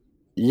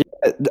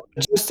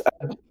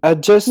I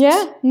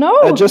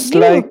just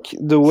like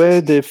the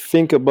way they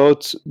think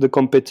about the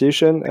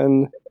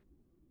competition,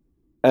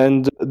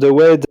 and the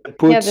way they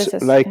put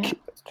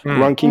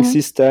ranking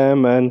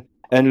system and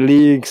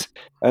leagues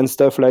and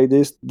stuff like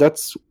this.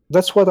 That's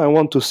what I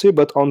want to see,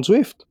 but on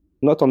Zwift,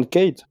 not on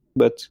Kate.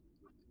 But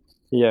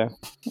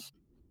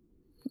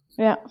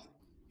and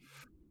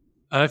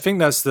I think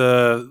that's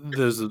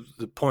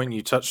the point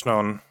you touched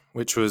on,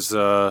 which was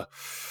they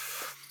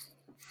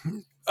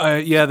had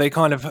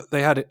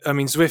it. I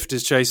mean, Zwift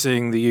is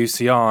chasing the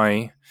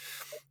UCI,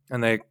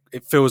 and it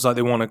feels like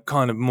they want to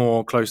kind of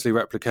more closely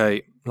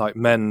replicate like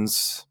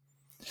men's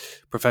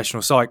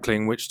professional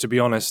cycling, which, to be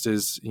honest,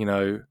 is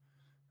not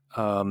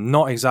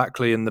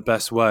exactly in the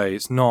best way.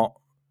 It's not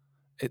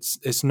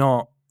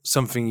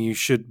something you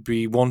should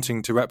be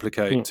wanting to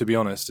replicate. To be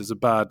honest, it's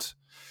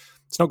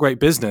not great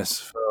business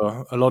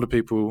for a lot of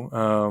people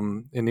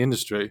in the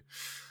industry.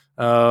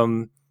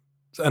 And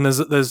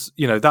there's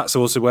that's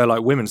also where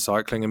like women's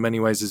cycling in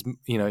many ways is,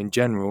 in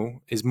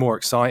general, is more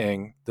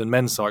exciting than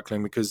men's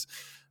cycling, because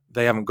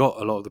they haven't got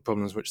a lot of the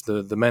problems which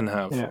the men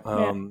have.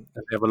 And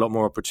they have a lot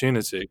more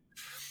opportunity.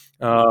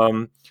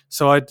 And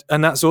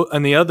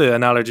the other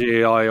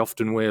analogy I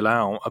often wheel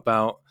out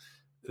about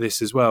this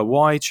as well,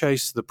 why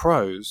chase the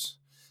pros?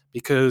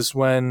 Because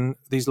when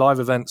these live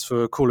events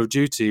for Call of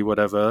Duty,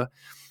 whatever,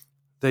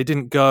 they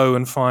didn't go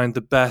and find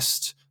the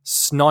best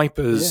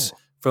snipers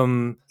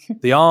from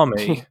the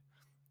army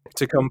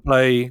to come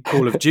play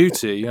Call of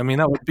Duty. I mean,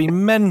 that would be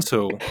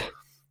mental.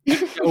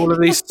 All of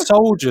these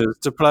soldiers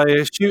to play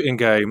a shooting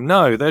game.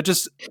 No, they're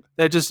just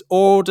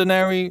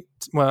ordinary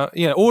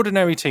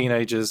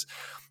teenagers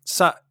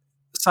sat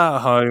at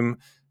home,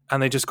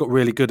 and they just got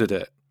really good at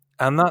it.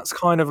 And that's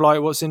kind of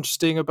like what's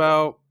interesting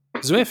about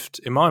Zwift,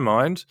 in my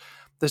mind.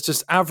 There's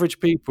just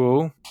average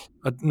people,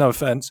 no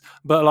offense,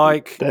 but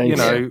like,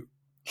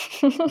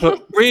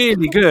 but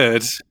really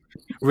good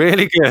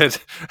at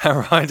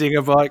riding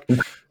a bike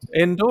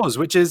indoors,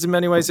 which is in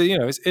many ways,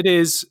 it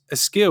is a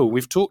skill.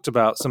 We've talked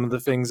about some of the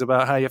things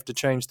about how you have to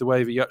change the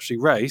way that you actually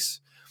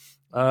race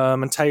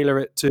and tailor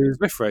it to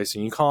Zwift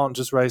racing. You can't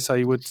just race how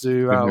you would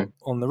do out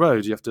on the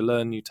road. You have to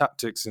learn new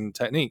tactics and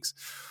techniques.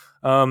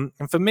 And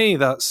for me,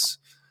 that's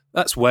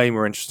way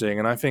more interesting.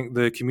 And I think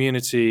the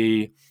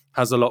community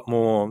has a lot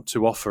more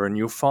to offer, and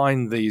you'll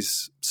find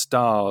these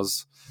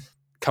stars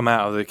come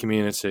out of the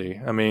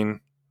community. I mean,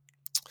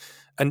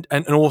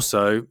 and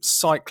also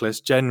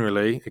cyclists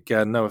generally,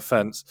 again, no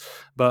offense,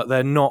 but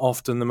they're not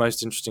often the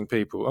most interesting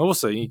people.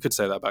 Also, you could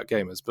say that about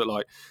gamers, but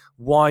like,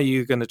 why are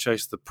you going to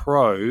chase the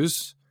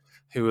pros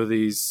who are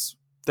these?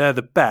 They're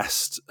the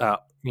best at,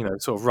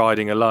 sort of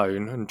riding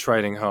alone and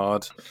training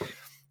hard.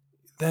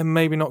 They're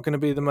maybe not going to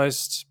be the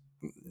most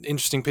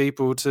interesting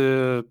people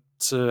to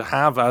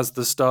have as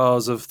the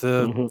stars of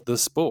the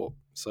sport.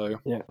 So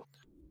yeah.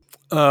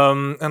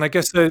 And I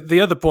guess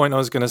the other point I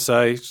was going to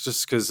say,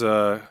 just because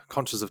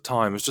conscious of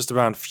time, was just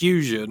around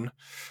Fusion,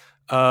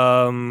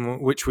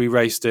 which we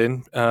raced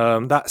in.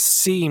 That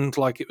seemed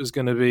like it was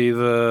going to be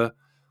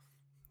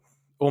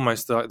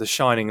almost like the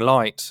shining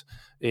light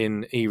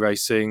in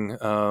e-racing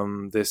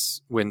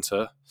this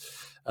winter,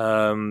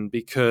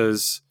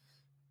 because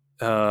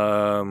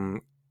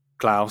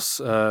Klaus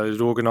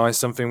had organised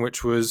something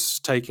which was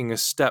taking a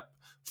step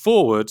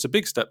forwards, a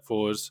big step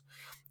forwards,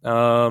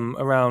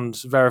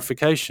 around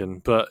verification,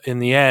 but in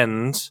the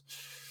end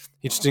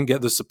he just didn't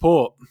get the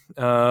support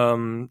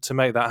to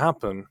make that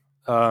happen,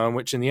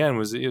 which in the end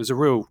was a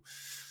real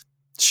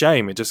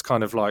shame. It just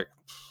kind of like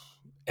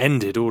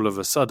ended all of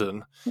a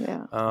sudden.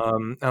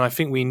 And I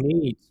think we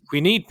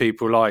need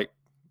people like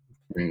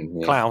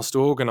Klaus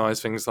to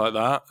organize things like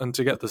that and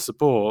to get the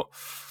support.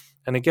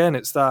 And again,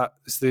 it's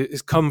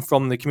come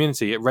from the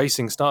community.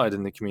 Racing started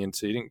in the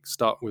community. It didn't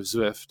start with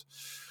Zwift.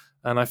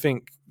 And I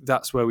think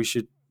that's where we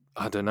should,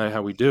 I don't know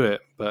how we do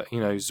it, but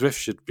Zwift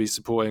should be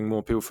supporting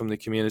more people from the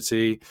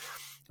community,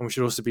 and we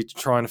should also be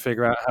trying to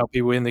figure out how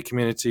people in the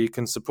community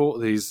can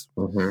support these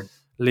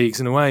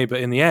leagues in a way. But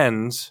in the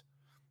end,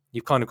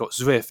 you've kind of got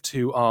Zwift,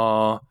 who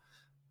are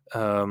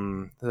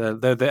they're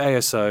the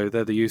ASO,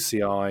 they're the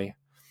UCI,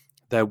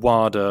 they're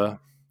WADA,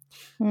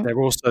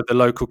 they're also the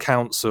local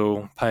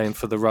council paying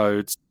for the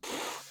roads.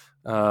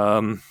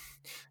 They're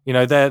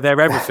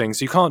everything,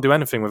 so you can't do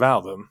anything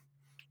without them.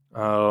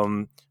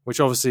 Which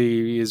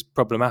obviously is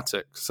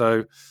problematic.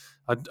 So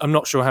I'm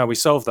not sure how we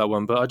solve that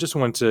one, but I just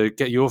wanted to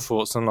get your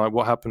thoughts on like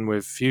what happened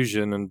with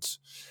Fusion, and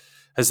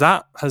has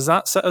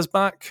that set us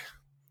back,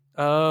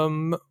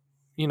 more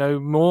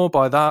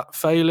by that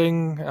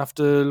failing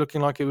after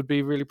looking like it would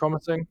be really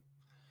promising?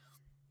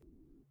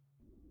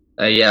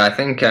 Yeah, I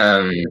think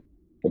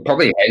it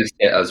probably has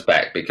set us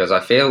back, because I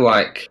feel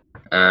like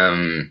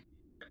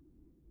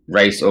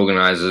race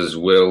organisers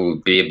will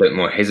be a bit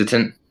more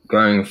hesitant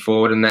going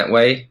forward in that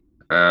way.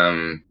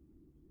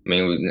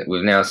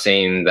 We've now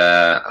seen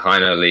the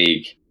Heino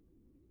League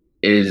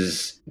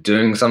is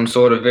doing some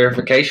sort of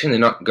verification. They're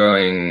not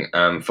going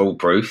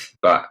foolproof,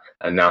 but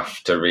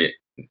enough to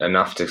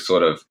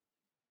sort of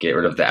get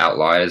rid of the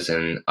outliers.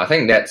 And I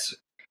think that's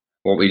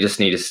what we just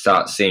need to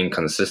start seeing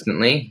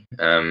consistently.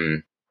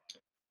 You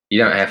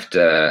don't have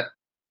to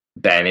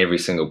ban every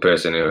single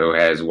person who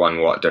has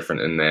 1 watt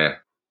different in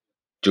their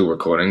dual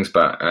recordings,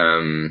 but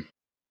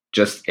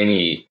just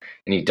any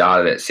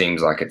data that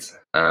seems like it's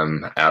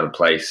out of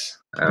place,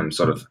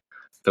 sort of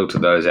filter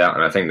those out,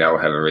 and I think that will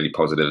have a really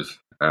positive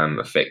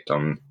effect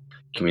on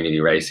community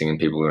racing and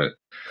people that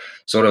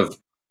sort of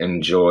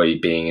enjoy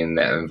being in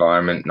that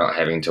environment, not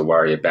having to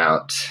worry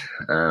about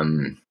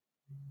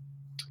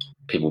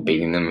people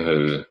beating them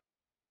who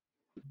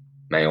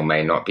may or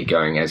may not be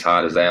going as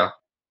hard as they are.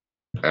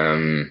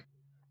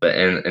 But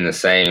in the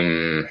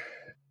same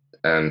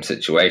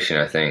situation,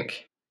 I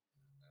think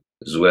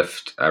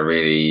Zwift are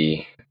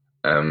really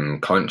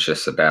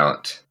conscious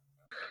about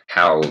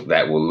how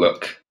that will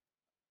look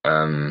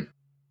on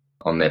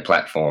their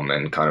platform,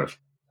 and kind of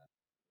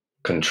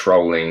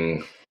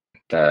controlling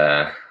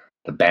the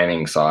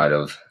banning side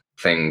of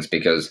things,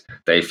 because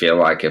they feel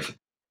like if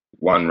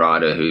one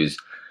rider who's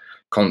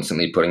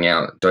constantly putting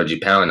out dodgy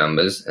power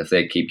numbers, if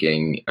they keep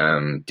getting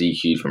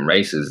DQ'd from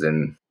races,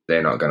 then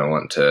they're not going to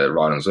want to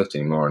ride on Zwift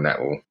anymore, and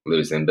that will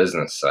lose them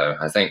business. So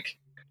I think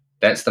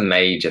that's the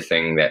major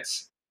thing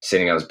that's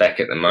setting us back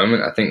at the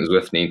moment. I think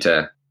Zwift need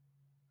to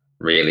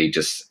really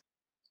just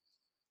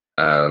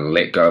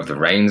let go of the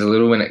reins a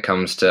little when it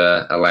comes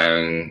to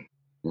allowing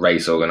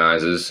race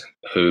organisers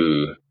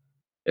who,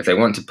 if they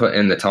want to put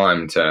in the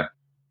time to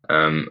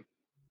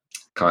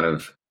kind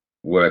of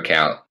work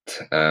out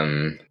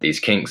these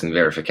kinks and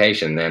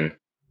verification, then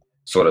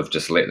sort of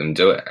just let them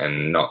do it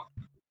and not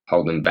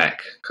hold them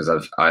back.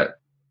 Because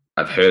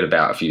I've heard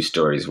about a few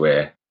stories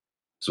where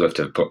Zwift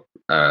have put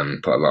a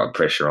lot of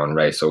pressure on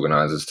race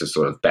organisers to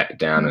sort of back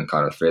down and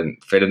kind of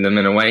threaten them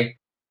in a way,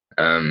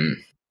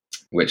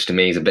 which to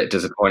me is a bit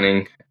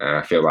disappointing.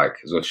 I feel like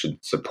Zwift should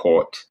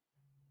support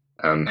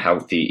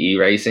healthy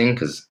e-racing,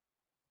 because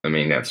I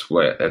mean that's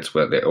what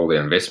all the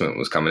investment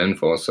was coming in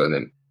for. So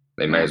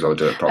they may as well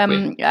do it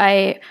properly.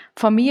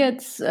 For me,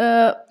 it's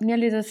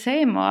nearly the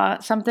same, or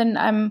something.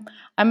 I'm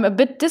a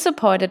bit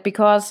disappointed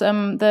because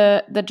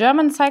the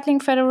German Cycling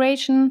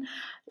Federation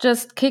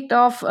just kicked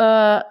off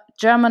a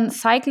German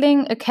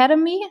Cycling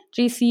Academy,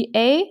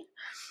 GCA,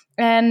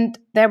 and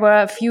there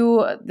were a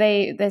few.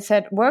 They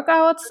said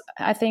workouts.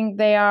 I think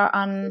they are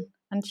on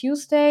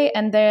Tuesday,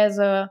 and there's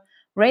a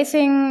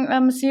racing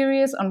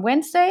series on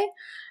Wednesday.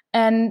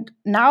 And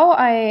now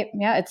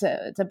it's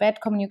a bad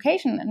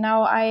communication.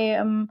 Now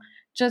I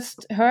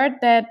just heard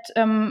that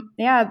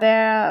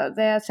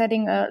they're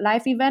setting a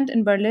live event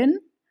in Berlin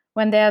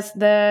when there's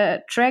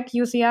the track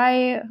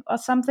UCI or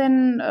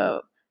something.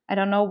 I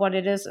don't know what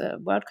it is, a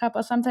World Cup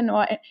or something.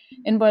 Or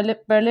in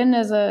Berlin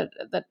is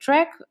the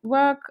track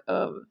work,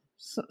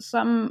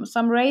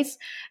 some race,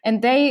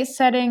 and they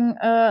setting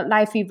a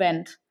live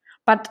event.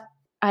 But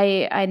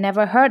I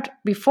never heard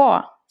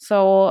before.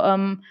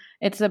 So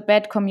it's a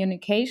bad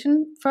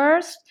communication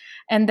first,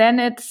 and then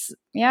it's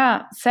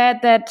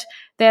said that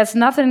there's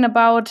nothing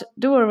about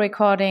dual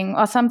recording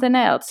or something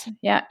else.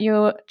 Yeah,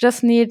 you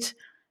just need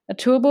a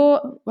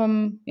turbo.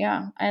 And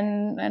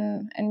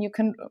you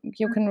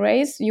can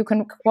race, you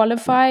can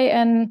qualify,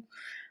 and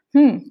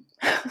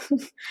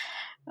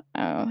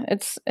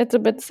it's a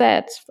bit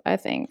sad, I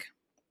think.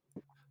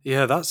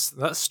 Yeah, that's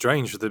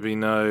strange. There be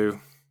no.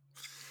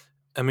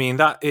 I mean,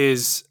 that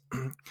is,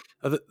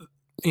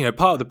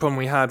 part of the problem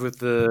we had with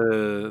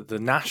the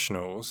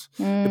nationals,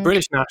 the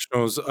British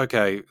nationals.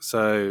 Okay,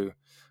 so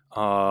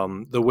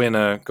the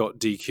winner got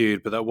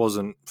DQ'd, but that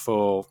wasn't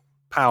for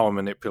power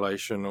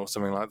manipulation or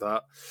something like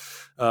that.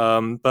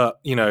 But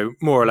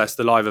more or less,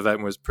 the live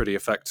event was pretty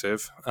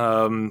effective.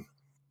 But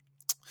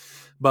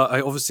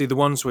obviously, the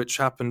ones which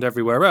happened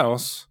everywhere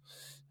else,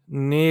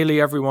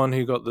 nearly everyone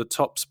who got the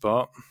top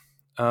spot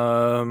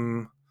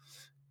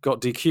got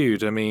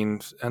DQ'd. I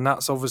mean, and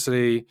that's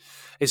obviously,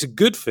 it's a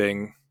good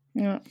thing.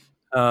 Yeah.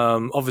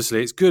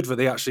 Obviously, it's good that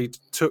they actually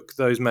took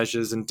those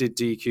measures and did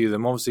DQ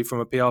them. Obviously, from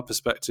a PR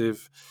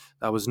perspective,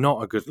 that was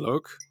not a good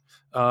look.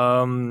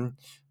 But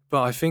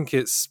I think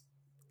it's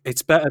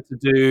better to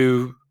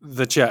do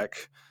the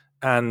check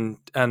and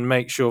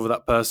make sure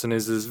that person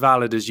is as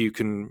valid as you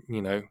can.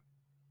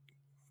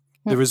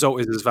 The result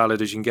is as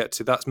valid as you can get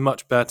to. That's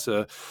much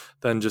better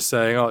than just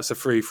saying, "Oh, it's a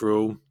free for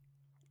all."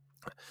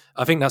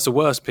 I think that's a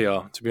worse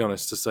PR, to be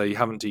honest, to say you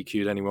haven't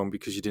DQ'd anyone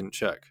because you didn't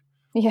check.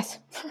 Yes,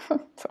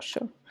 for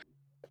sure.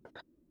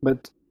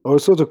 But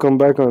also to come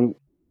back on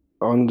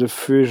the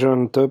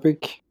fusion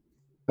topic,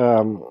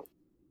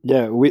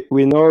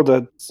 we know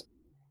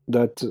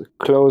that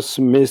Klaus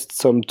missed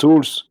some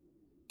tools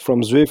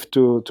from Zwift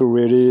to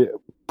really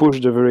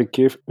push the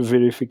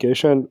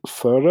verification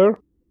further.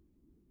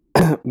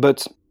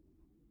 But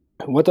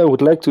what I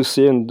would like to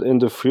see in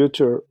the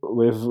future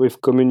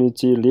with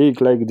community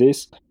league like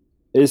this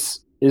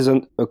is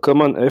a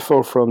common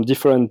effort from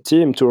different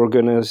teams to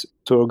organize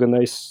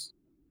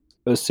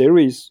a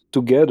series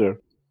together,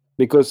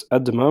 because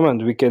at the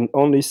moment we can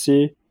only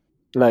see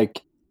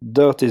like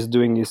Dirt is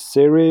doing his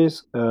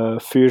series,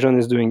 Fusion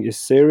is doing his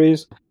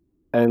series,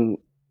 and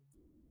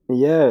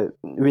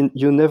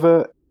you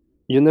never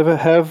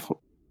have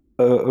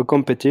a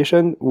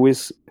competition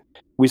with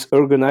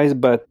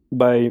organized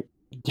by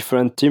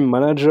different team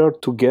manager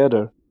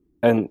together.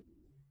 And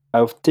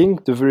I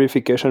think the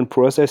verification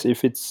process,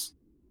 if it's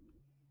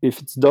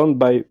done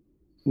by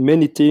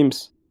many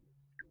teams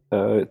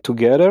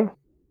together,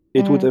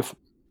 it would have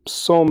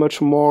so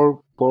much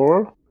more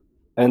power.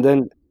 And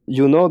then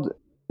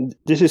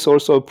this is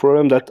also a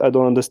problem that I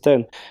don't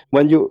understand.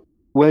 When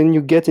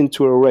you get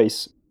into a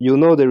race,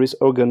 there is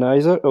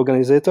organizer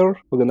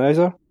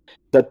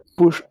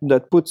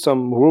that put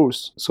some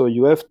rules. So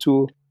you have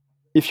to,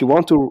 if you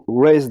want to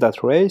race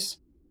that race,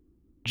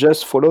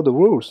 just follow the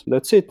rules.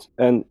 That's it.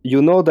 And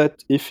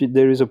that if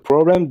there is a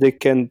problem, they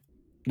can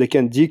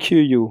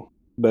DQ you.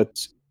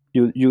 But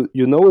you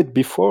know it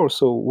before.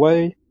 So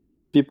why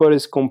people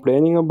is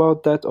complaining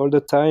about that all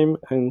the time?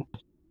 And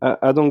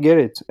I don't get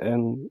it.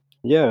 And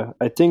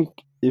I think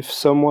if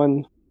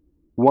someone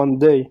one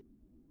day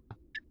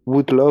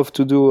would love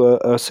to do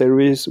a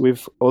series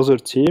with other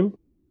team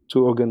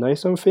to organize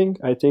something,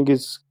 I think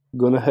it's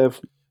gonna have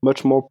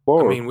much more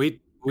power. I mean,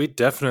 we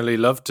definitely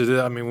love to do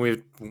that. I mean,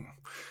 we're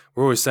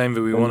always saying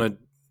that we want to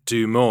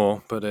do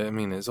more, but I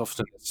mean, it's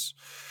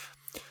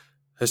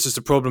just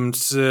a problem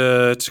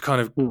to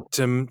kind of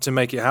to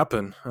make it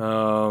happen.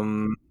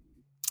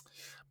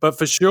 But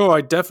for sure,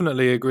 I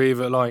definitely agree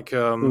that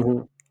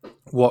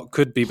what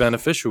could be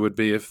beneficial would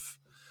be if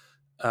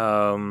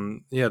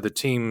the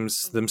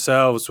teams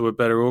themselves were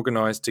better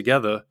organized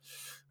together.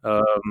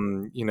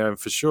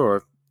 For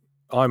sure,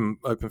 I'm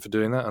open for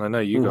doing that, and I know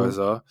you guys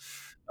are,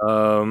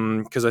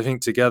 because I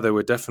think together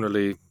we're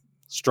definitely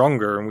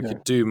stronger and we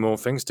could do more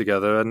things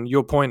together. And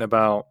your point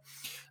about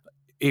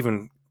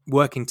even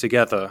working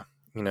together,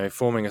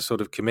 forming a sort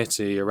of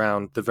committee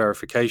around the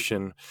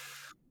verification,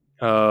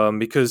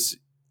 because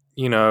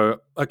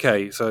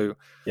so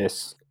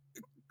yes,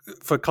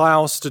 for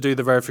Klaus to do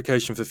the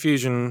verification for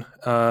Fusion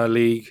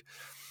League,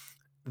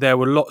 there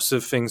were lots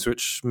of things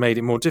which made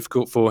it more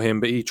difficult for him,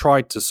 but he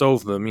tried to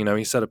solve them.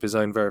 He set up his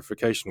own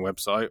verification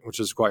website, which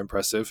is quite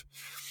impressive.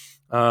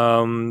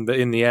 But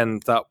in the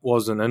end, that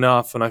wasn't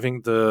enough. And I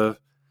think one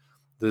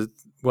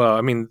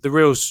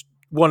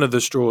of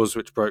the straws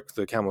which broke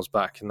the camel's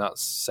back in that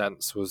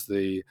sense was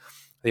the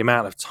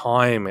amount of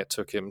time it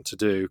took him to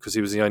do, because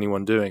he was the only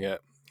one doing it.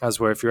 As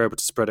where if you're able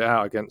to spread it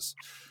out against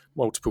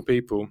multiple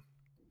people,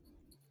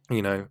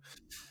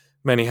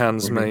 many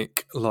hands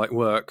make light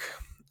work.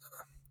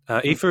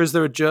 Aoife, is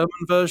there a German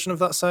version of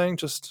that saying?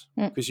 Just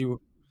because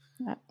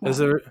is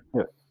there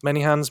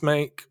many hands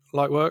make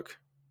light work?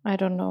 I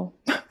don't know.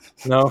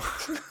 No.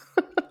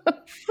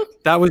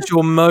 That was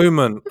your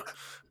moment.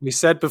 We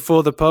said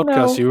before the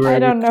podcast you were I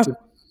don't able know.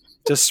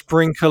 to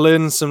sprinkle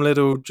in some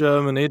little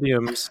German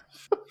idioms.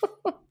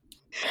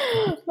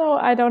 No,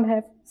 I don't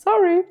have.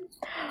 Sorry.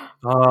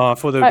 I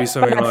thought there would be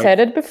something but like... I said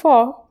it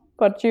before,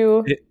 but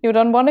you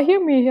don't want to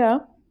hear me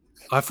here.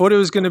 I thought it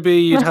was going to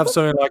be you'd have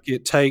something like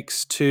it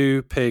takes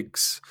 2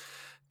 pigs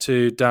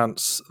to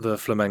dance the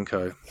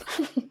flamenco.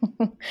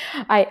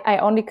 I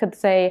only could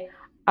say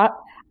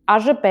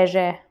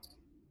Azerbaijan.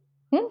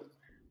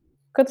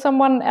 Could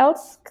someone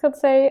else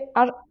say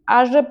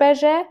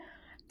Azerbaijan?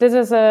 This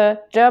is a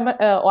German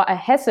or a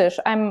Hessisch.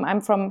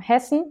 I'm from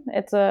Hessen.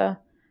 It's a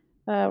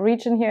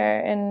region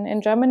here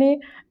in Germany,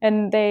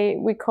 and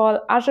we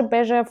call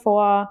Azerbaijan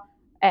for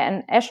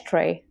an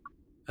ashtray.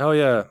 Oh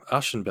yeah,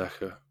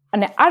 Aschenbecher.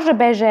 An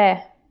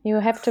Azerbaijan. You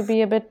have to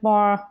be a bit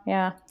more,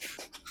 yeah.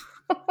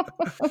 I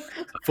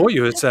thought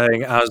you were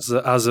saying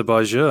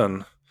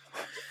Azerbaijan.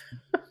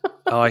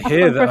 I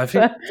hear that. I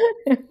think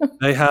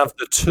they have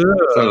the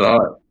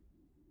tour.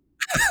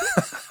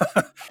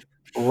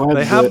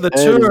 They have the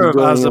tour of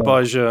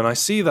Azerbaijan. I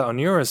see that on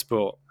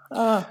Eurosport.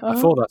 I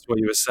thought that's what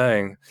you were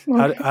saying.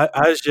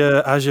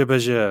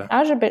 Azerbaijan.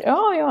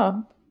 Oh,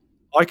 yeah.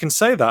 I can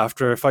say that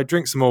after if I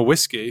drink some more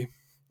whiskey.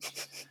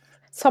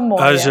 Some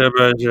more.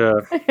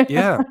 Azerbaijan.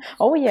 Yeah.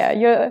 Oh yeah,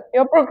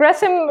 you're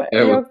progressing.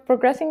 You're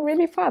progressing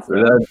really fast.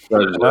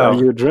 Are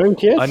you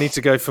drunk yet? I need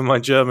to go for my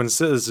German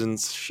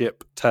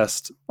citizenship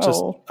test.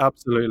 Just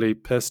absolutely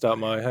pissed out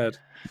my head.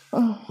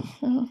 So,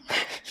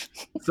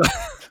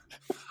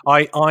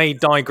 I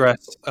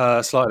digress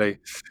slightly.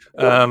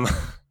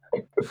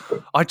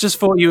 I just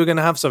thought you were going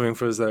to have something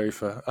for us there,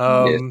 Aoife.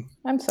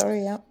 I'm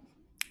sorry. Yeah.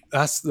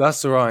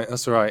 That's all right.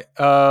 That's all right.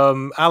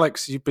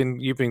 Alex, you've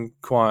been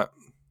quiet.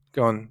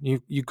 Go on.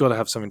 You've got to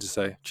have something to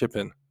say. Chip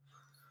in.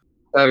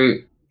 So,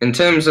 in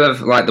terms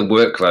of like the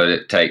workload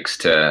it takes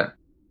to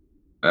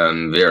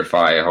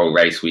verify a whole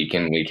race week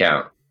in, week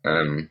out,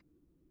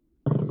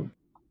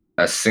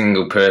 a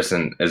single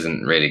person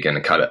isn't really going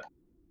to cut it.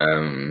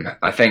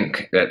 I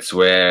think that's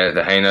where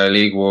the Haino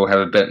League will have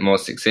a bit more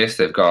success.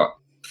 They've got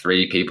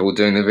 3 people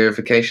doing the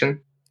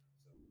verification,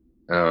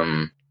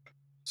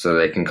 so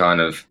they can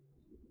kind of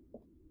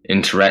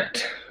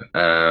interact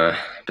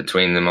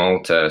between them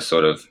all to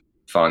sort of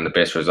find the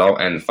best result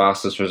and the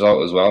fastest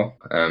result as well.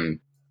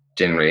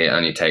 Generally, it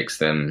only takes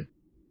them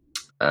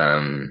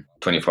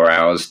 24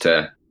 hours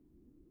to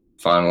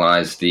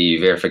finalize the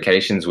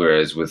verifications,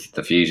 whereas with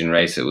the Fusion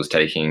race, it was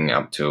taking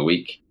up to a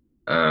week.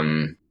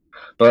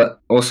 But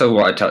also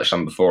what I touched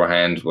on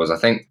beforehand was I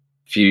think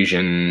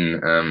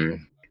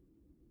Fusion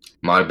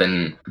might have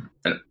been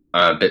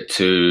a bit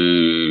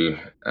too...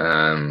 they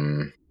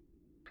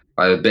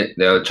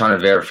were trying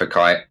to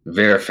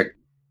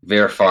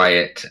verify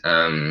it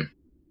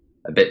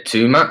a bit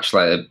too much,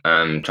 like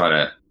trying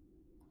to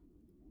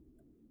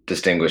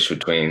distinguish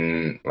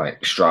between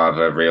like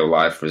Strava real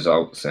life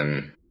results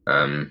and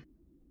trying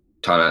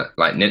to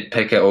like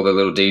nitpick at all the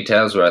little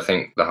details, where I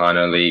think the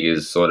Haino League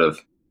is sort of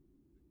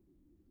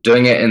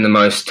doing it in the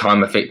most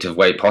time effective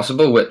way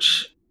possible,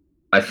 which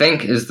I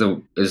think is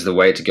the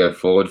way to go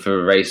forward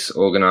for race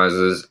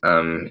organizers.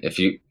 If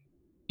you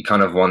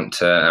kind of want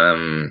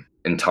to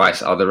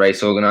entice other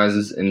race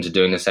organizers into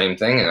doing the same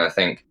thing, and I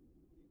think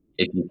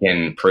if you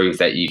can prove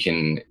that you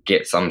can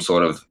get some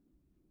sort of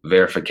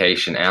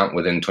verification out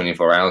within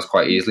 24 hours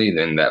quite easily,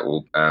 then that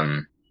will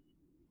kind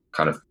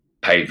of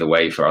pave the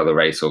way for other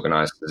race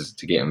organizers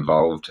to get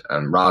involved,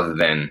 rather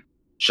than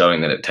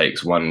showing that it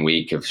takes 1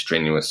 week of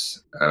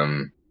strenuous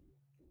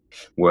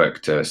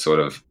work to sort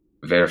of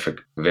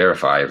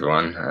verify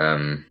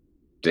everyone.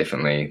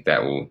 Definitely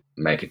that will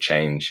make a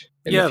change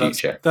in the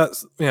future.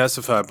 That's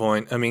a fair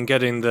point. I mean,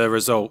 getting the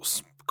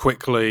results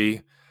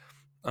quickly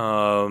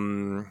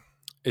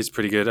is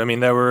pretty good. I mean,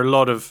 there were a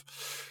lot of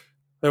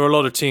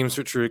teams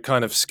which were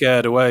kind of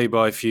scared away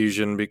by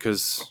Fusion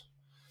because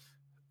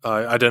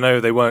I don't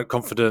know, they weren't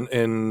confident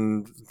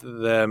in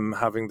them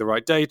having the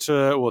right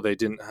data, or they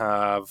didn't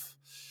have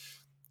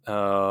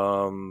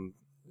the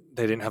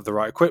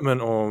right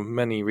equipment, or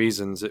many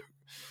reasons.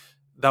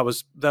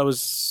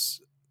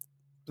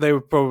 They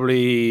were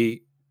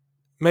probably,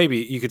 maybe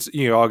you could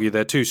argue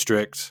they're too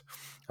strict,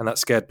 and that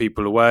scared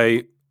people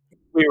away.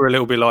 We were a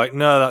little bit like,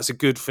 no, that's a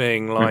good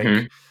thing.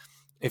 Like,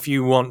 if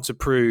you want to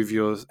prove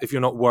if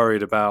you're not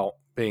worried about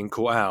being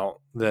caught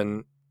out,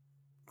 then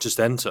just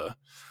enter.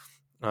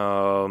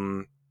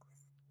 But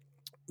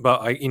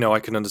I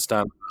can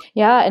understand.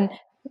 Yeah,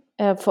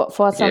 and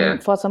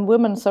for some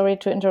women, sorry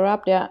to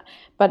interrupt. Yeah,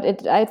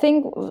 but I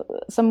think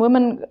some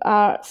women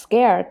are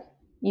scared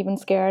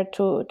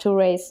to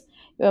race.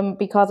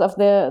 Because of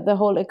the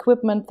whole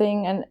equipment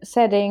thing and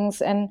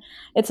settings, and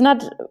it's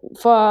not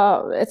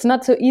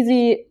so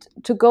easy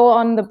to go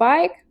on the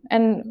bike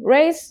and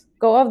race,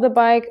 go off the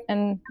bike,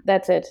 and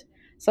that's it.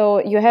 So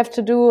you have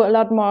to do a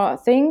lot more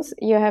things.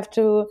 You have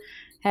to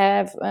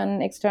have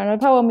an external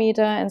power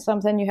meter and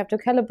something you have to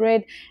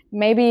calibrate.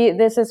 Maybe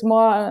this is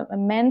more a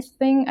men's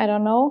thing, I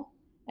don't know.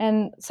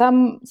 And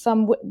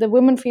the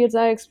women fields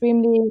are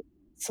extremely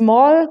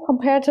small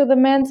compared to the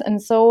men's,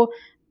 and so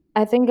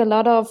I think a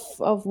lot of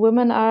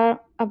women are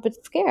a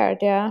bit scared,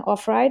 yeah, or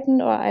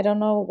frightened, or I don't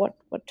know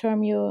what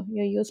term you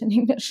use in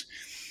English.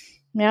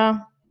 Yeah,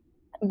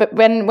 but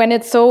when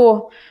it's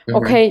so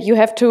okay, you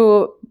have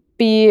to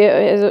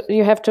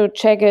you have to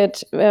check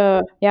it.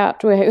 You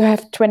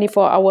have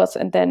 24 hours,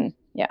 and then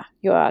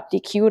you are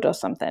DQ'd or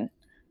something.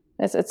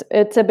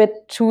 It's a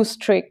bit too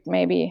strict,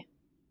 maybe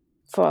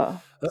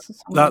for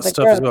that's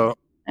tough as well.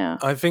 Yeah,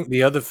 I think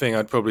the other thing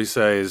I'd probably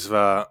say is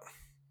that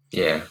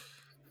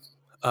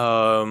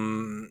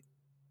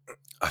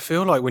I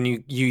feel like when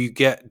you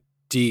get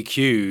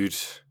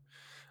DQ'd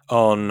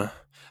on,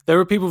 there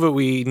are people that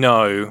we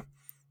know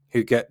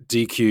who get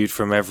DQ'd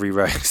from every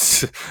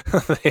race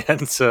they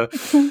enter,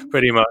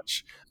 pretty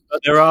much.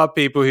 But there are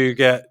people who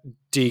get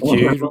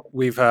DQ'd.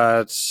 We've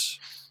had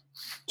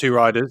 2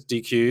 riders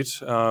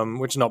DQ'd,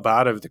 which is not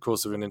bad over the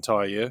course of an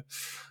entire year.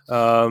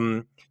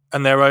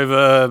 And they're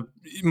over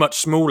much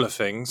smaller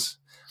things.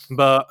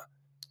 But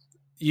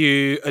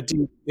I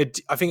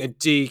think a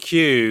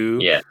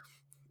DQ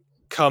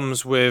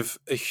comes with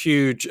a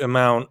huge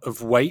amount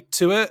of weight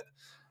to it,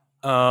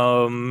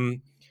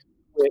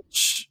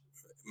 which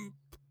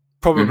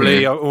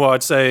probably what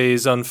I'd say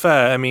is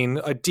unfair. I mean,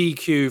 a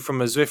DQ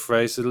from a Zwift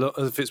race,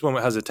 if it's one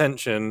that has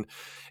attention,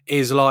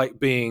 is like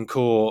being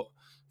caught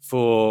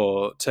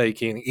for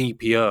taking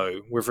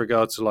EPO with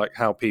regard to like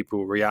how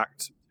people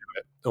react to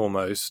it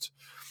almost.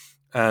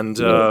 And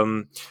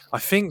I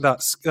think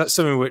that's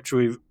something which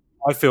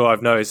I feel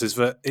I've noticed is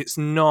that it's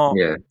not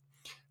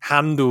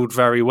handled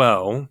very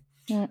well.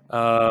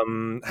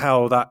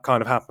 How that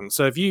kind of happens.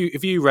 So if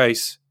you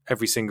race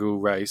every single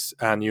race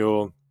and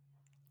you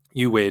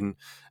win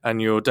and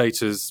your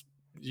data's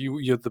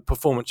the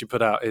performance you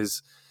put out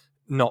is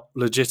not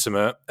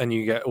legitimate and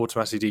you get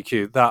automatically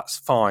DQ'd, that's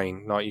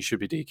fine. Like, you should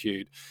be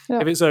DQ'd.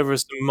 If it's over a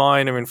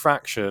minor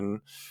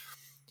infraction,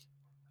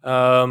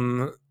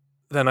 then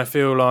I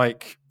feel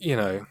like,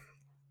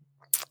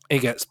 it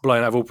gets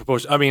blown out of all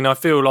proportion. I mean, I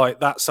feel like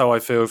that's how I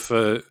feel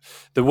for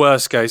the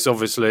worst case,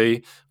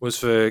 obviously, was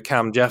for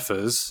Cam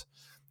Jeffers,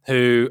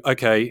 who,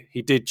 okay,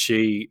 he did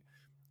cheat.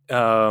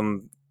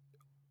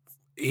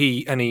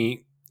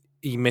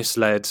 He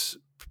misled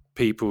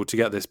people to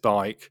get this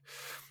bike.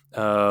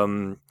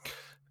 But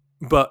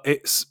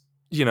it's,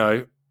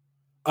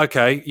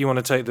 okay, you want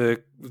to take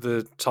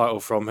the title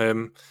from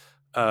him,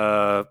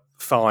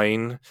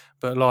 fine.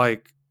 But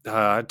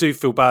I do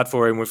feel bad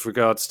for him with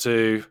regards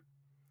to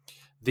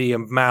the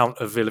amount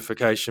of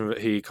vilification that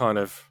he kind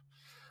of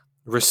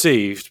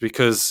received,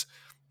 because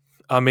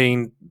I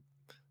mean,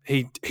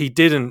 he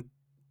didn't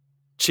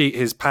cheat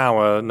his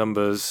power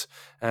numbers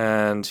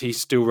and he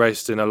still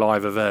raced in a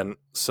live event.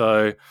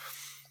 So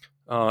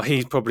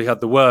he probably had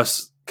the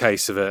worst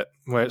case of it,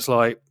 where it's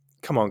like,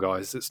 come on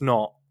guys, it's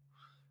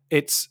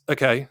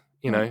okay,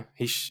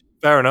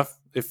 fair enough.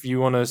 If you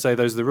want to say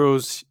those are the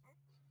rules,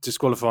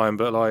 disqualify him,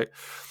 but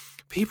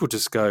people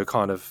just go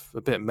kind of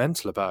a bit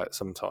mental about it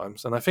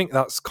sometimes. And I think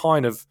that's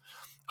kind of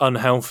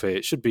unhealthy.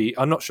 It should be,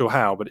 I'm not sure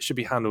how, but it should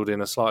be handled in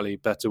a slightly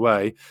better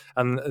way.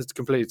 And it's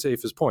completely to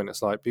Aoife's point.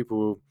 It's like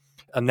people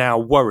are now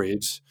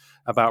worried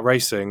about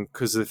racing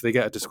because if they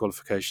get a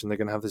disqualification, they're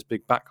going to have this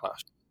big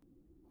backlash.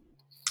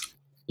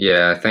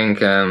 Yeah, I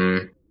think,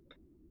 I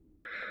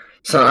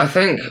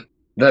think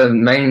the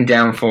main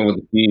downfall with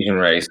the Fusion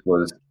race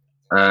was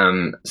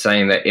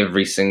saying that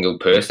every single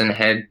person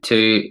had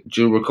to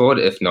dual record.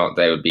 If not,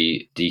 they would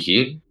be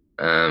DQ'd.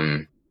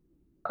 I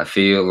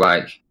feel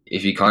like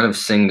if you kind of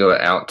single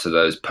it out to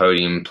those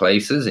podium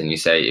places and you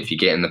say, if you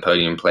get in the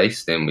podium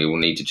place, then we will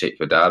need to check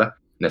your data.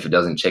 And if it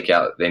doesn't check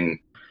out, then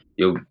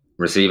you'll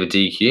receive a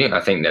DQ.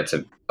 I think that's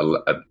a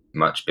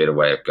much better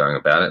way of going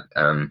about it,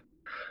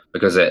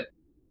 because it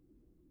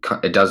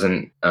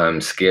doesn't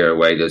scare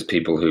away those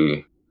people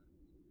who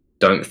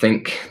don't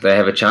think they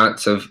have a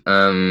chance of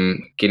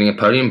getting a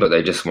podium, but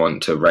they just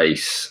want to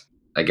race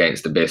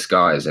against the best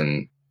guys.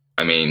 And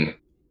I mean,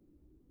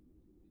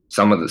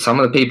 some of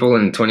the people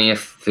in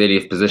 20th,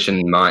 30th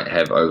position might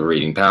have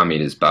overreading power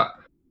meters, but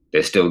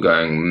they're still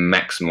going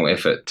maximal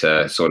effort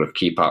to sort of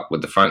keep up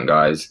with the front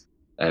guys,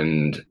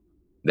 and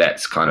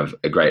that's kind of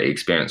a great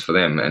experience for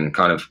them. And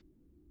kind of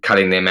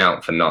cutting them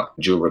out for not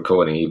dual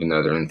recording, even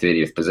though they're in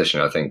 30th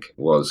position, I think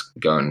was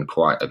going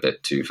quite a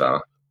bit too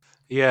far.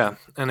 Yeah,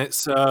 and it's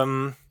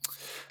so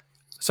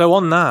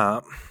on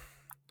that,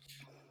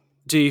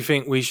 do you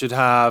think we should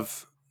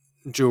have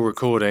dual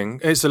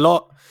recording? It's a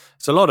lot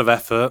of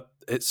effort.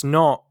 It's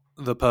not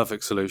the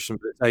perfect solution,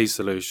 but it's a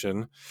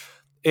solution.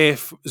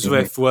 If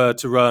Zwift were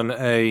to run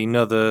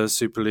another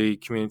Super League,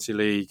 Community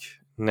League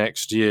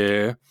next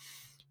year,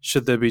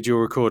 should there be dual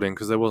recording?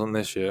 Because there wasn't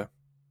this year.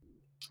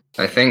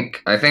 I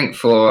think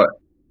for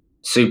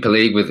Super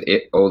League with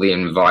all the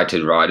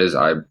invited riders,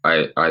 I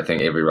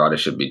think every rider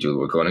should be dual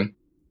recording.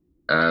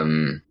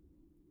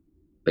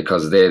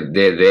 Because they're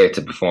there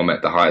to perform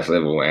at the highest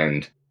level,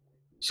 and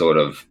sort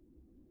of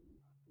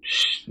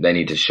they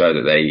need to show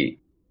that they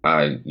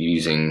are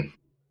using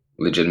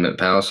legitimate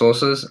power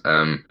sources.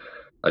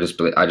 I just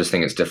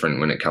think it's different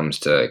when it comes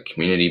to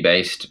community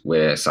based,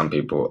 where some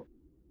people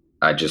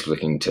are just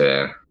looking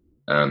to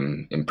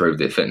improve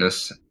their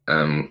fitness.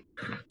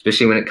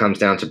 Especially when it comes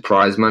down to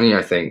prize money,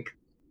 I think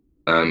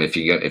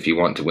if you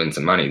want to win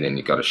some money, then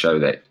you've got to show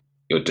that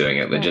you're doing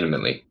it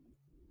legitimately.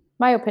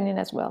 My opinion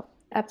as well.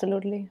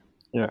 Absolutely.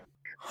 Yeah.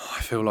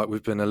 I feel like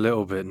we've been a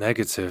little bit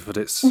negative, but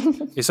it's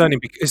only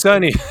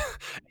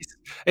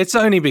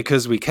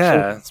because we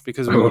care. It's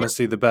because we want to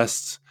see the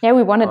best. Yeah,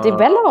 we want to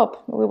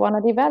develop. We want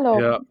to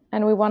develop, Yeah.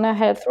 and we want to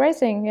help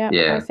racing. Yeah,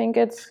 Yeah. I think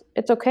it's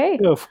okay.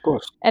 Yeah, of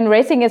course. And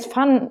racing is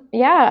fun.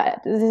 Yeah,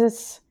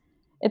 it's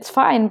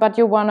fine, but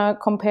you want to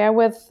compare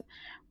with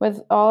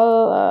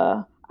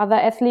all other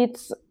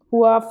athletes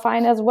who are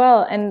fine as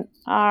well and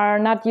are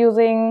not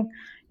using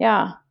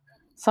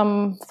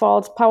some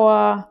false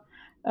power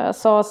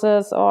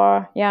sources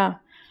or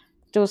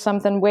do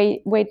something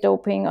weight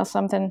doping or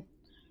something.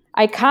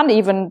 I can't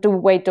even do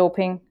weight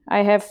doping.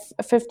 I have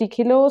 50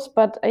 kilos,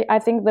 but I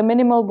think the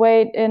minimal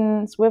weight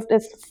in Zwift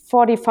is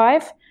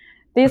 45.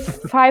 These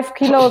 5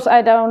 kilos,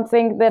 I don't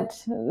think that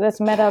this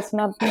matters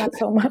not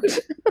so much.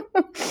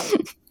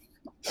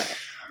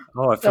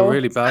 I feel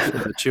really bad for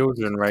the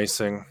children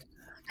racing.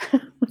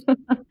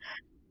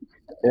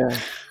 Yeah.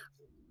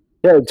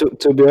 Yeah,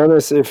 to be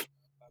honest, if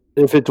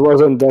it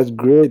wasn't that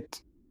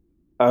great,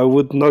 I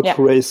would not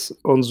race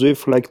on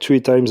Zwift like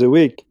 3 times a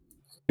week,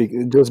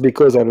 just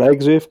because I like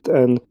Zwift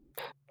and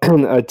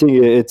I think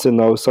it's an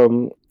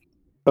awesome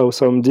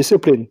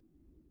discipline.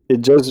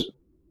 It just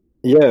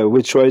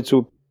we try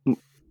to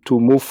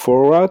move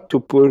forward,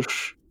 to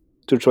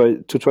try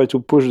to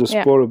push the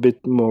sport a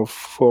bit more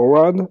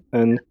forward,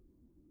 and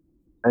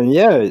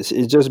it's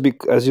just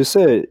as you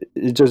say,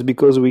 it's just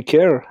because we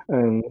care,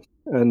 and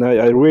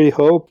I really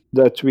hope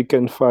that we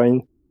can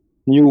find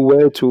new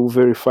way to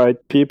verify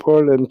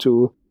people and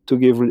to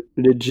give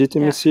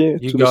legitimacy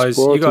to the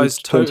sport. You guys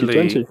totally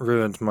 2020.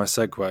 ruined my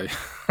segue.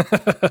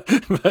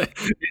 But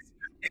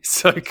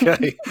it's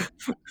okay.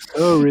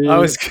 Sorry. I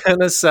was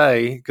gonna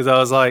say, because I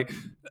was like,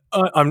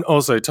 I'm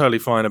also totally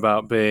fine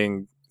about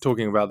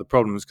talking about the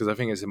problems, because I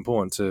think it's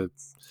important to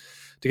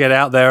get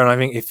out there. And I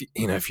think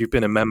if you've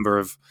been a member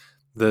of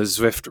the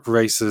Zwift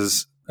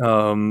Racers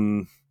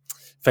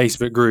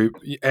Facebook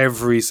group,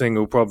 every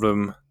single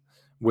problem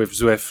with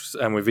Zwift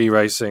and with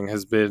e-racing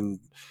has been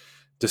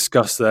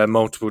discussed there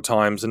multiple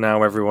times, and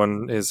now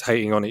everyone is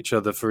hating on each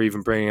other for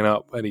even bringing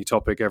up any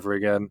topic ever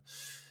again,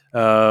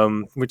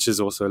 which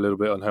is also a little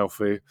bit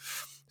unhealthy.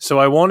 So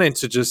I wanted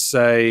to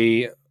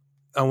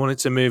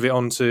move it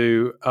on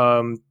to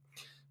and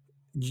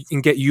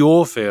get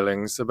your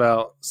feelings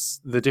about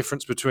the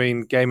difference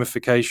between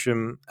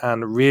gamification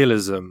and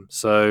realism.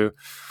 So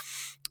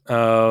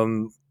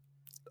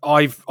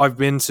I've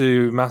been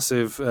to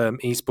massive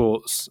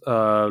esports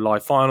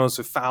live finals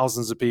with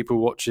thousands of people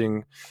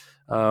watching.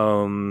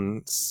 A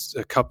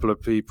couple of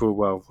people,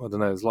 well, I don't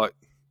know, it's like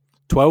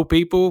 12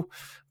 people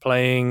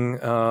playing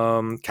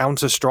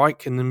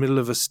Counter-Strike in the middle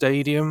of a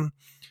stadium.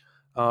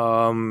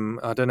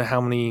 I don't know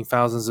how many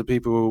thousands of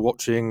people were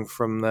watching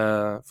from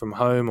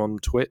home on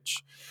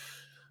Twitch.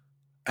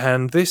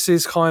 And this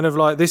is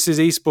this is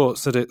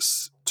esports at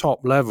its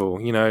top level,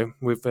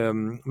 with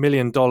 $1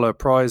 million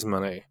prize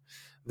money.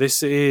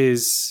 This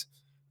is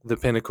the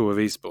pinnacle of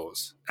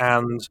esports.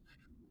 And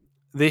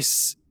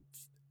this,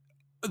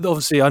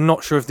 obviously, I'm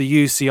not sure if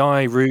the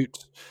UCI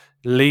route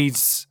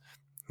leads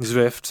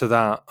Zwift to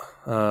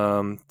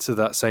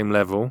that same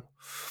level.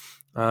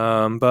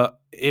 But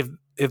if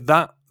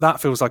that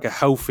feels like a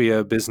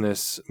healthier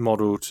business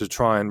model to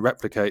try and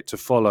replicate, to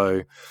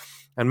follow,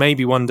 and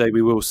maybe one day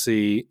we will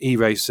see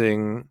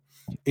e-racing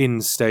in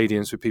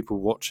stadiums with people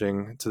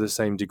watching to the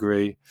same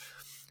degree.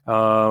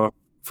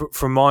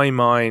 From my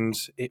mind,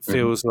 it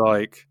feels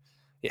like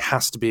it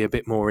has to be a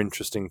bit more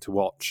interesting to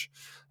watch.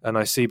 And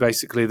I see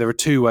basically there are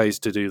 2 ways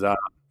to do that.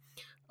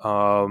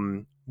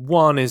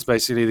 One is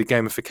basically the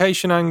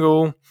gamification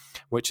angle,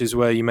 which is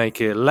where you make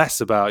it less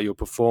about your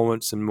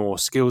performance and more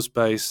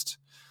skills-based.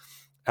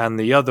 And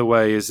the other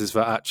way is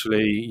that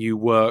actually you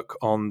work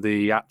on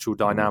the actual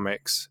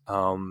dynamics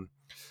of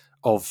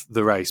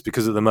the race.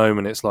 Because at the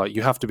moment, it's like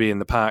you have to be in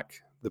the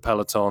pack, the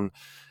peloton.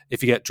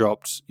 If you get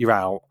dropped, you're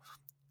out.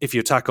 If you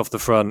attack off the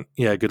front,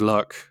 good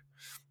luck.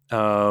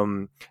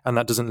 And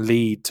that doesn't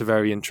lead to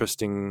very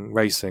interesting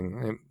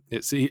racing.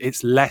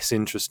 It's less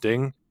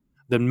interesting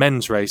than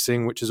men's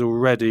racing, which is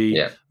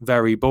already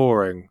very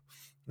boring.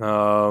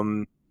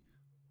 But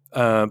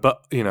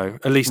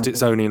at least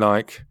it's only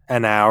like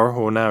an hour,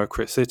 or now at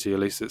Crit City, at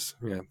least it's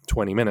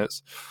 20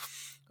 minutes.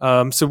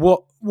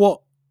 So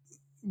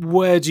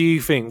where do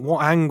you think?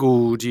 What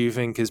angle do you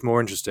think is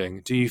more interesting?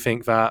 Do you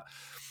think that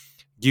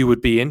you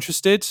would be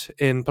interested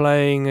in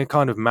playing a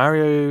kind of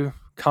Mario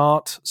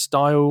Kart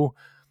style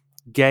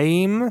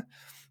game,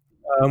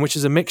 which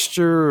is a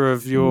mixture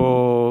of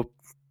your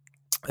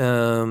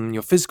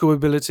your physical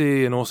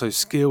ability and also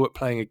skill at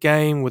playing a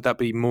game? Would that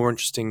be more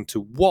interesting to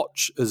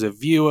watch as a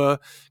viewer,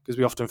 because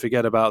we often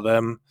forget about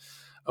them?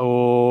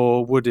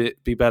 Or would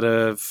it be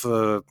better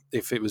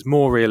if it was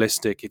more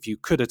realistic, if you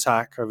could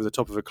attack over the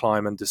top of a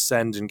climb and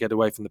descend and get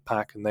away from the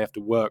pack and they have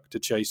to work to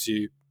chase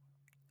you?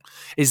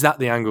 Is that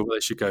the angle they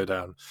should go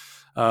down?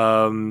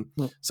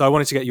 So I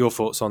wanted to get your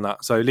thoughts on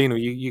that. So Lino,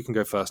 you can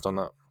go first on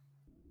that.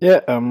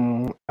 Yeah,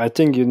 I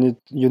think you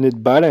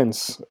need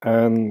balance,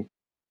 and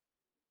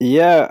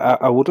yeah,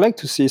 I would like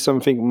to see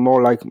something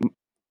more like,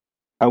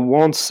 I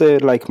won't say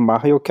like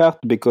Mario Kart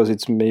because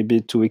it's maybe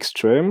too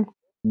extreme,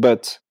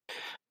 but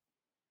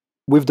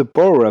with the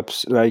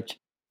power-ups, like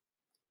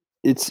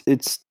it's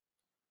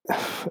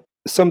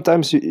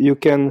sometimes you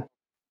can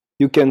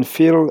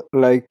feel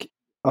like,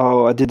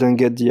 oh, I didn't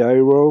get the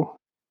arrow,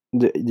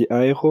 the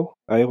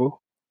arrow,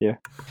 yeah,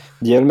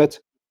 the helmet,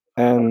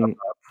 and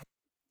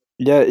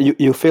yeah,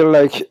 you feel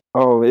like,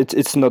 oh,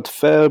 it's not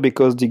fair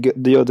because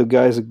the other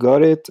guys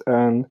got it,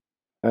 and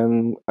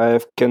I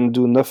can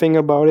do nothing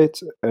about it,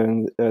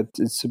 and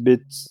it's a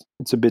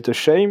bit a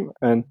shame.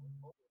 And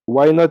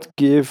why not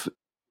give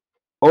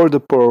all the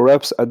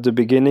power-ups at the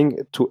beginning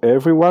to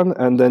everyone,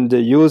 and then they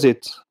use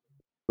it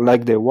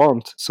like they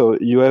want, so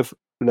you have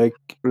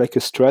like a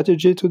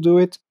strategy to do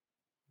it.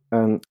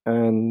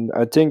 And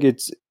I think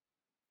it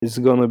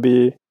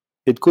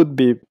could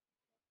be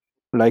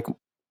like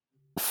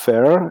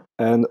fair,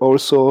 and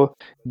also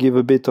give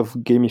a bit of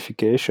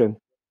gamification.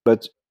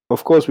 But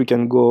of course we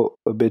can go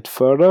a bit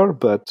further,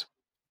 but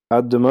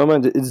at the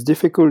moment it's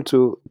difficult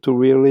to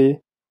really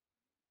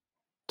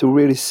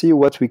see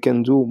what we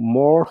can do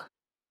more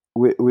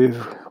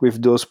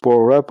with those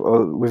power up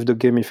or with the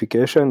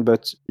gamification.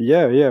 But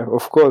yeah,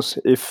 of course,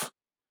 if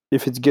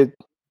it get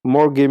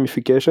more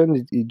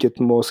gamification, it get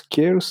more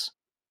skills.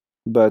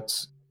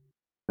 But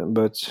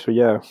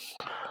yeah,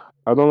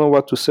 I don't know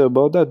what to say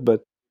about that,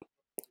 but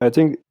I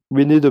think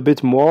we need a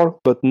bit more,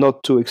 but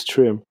not too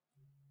extreme.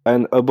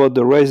 And about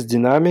the race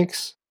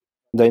dynamics,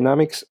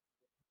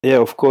 yeah,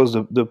 of course,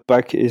 the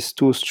pack is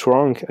too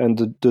strong,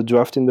 and the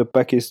draft in the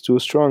pack is too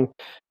strong.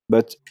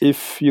 But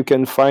if you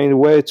can find a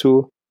way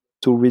to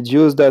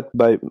reduce that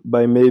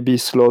by maybe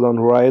slow down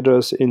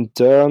riders in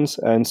turns,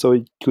 and so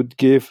it could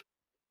give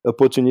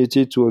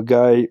opportunity to a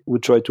guy who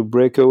try to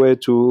break away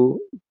to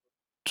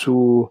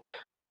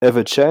have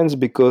a chance,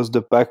 because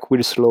the pack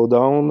will slow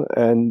down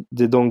and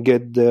they don't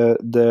get their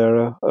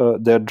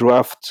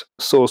draft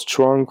so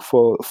strong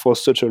for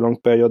such a long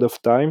period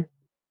of time,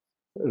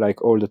 like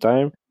all the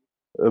time.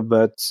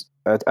 But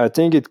I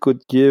think it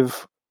could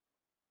give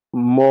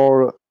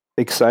more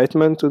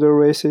excitement to the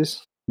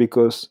races,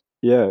 because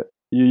yeah,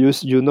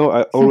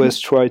 I always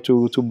try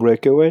to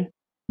break away,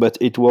 but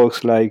it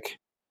works like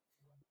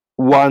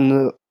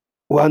one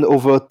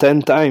over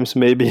 10 times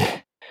maybe.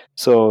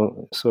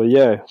 So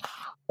yeah,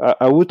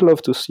 I would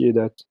love to see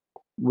that.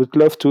 Would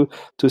love to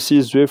see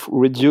Zwift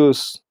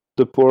reduce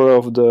the power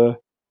of the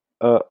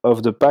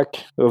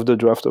pack, of the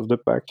draft of the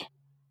pack.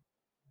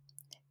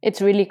 It's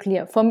really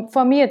clear.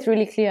 For me, it's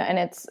really clear, and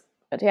it's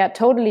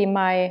totally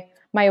my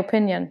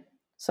opinion.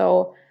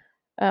 So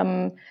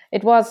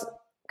it was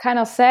kind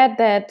of sad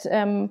that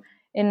in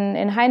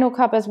Haino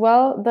Cup as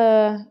well,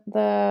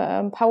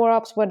 the power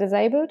ups were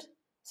disabled.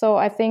 So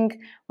I think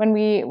when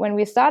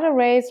we start a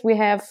race, we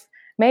have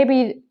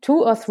maybe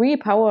 2 or 3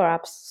 power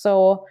ups,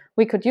 so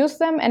we could use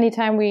them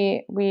anytime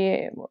we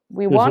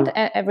want,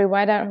 every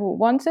rider who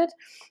wants it.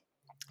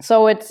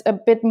 So it's a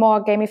bit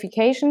more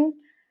gamification,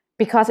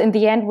 because in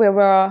the end we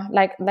were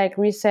like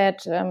we said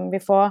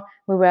before,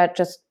 we were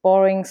just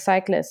boring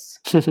cyclists.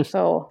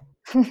 So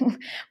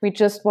we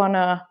just want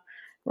to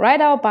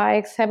ride our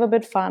bikes, have a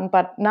bit fun,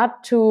 but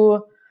not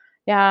to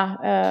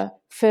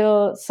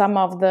fill some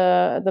of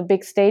the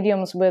big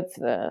stadiums with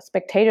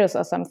spectators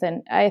or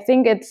something. I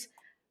think it's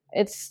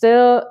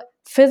still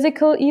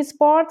physical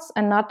esports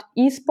and not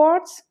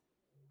esports.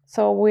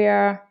 So we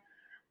are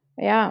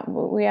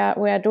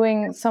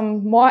doing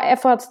some more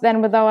efforts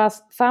than with our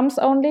thumbs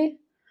only.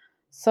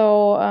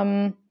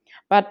 So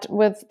but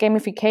with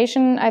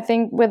gamification, I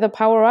think with the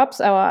power-ups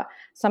or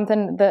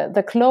something,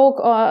 the cloak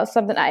or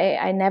something,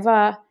 I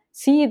never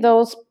see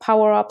those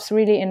power-ups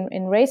really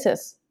in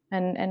races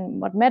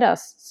and what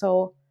matters.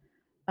 So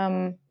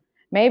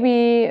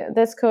maybe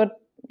this could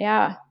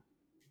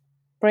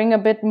bring a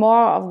bit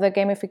more of the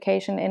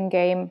gamification in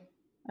game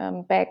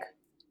back,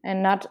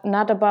 and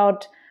not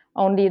about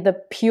only the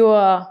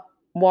pure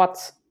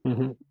watts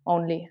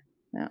only.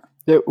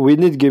 Yeah, we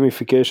need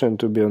gamification,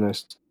 to be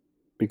honest,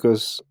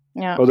 because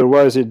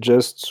otherwise it's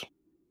just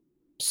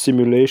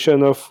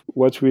simulation of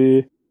what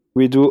we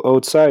do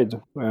outside,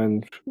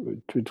 and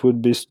it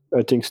would be,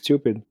 I think,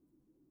 stupid.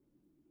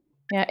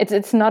 Yeah,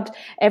 it's not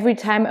every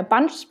time a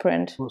bunch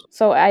sprint.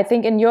 So I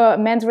think in your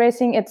men's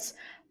racing, it's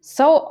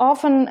so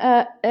often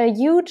a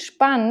huge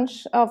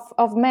bunch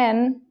of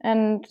men,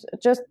 and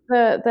just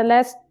the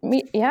last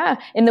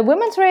in the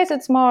women's race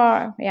it's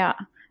more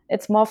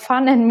it's more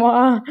fun and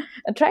more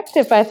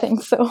attractive, I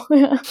think so.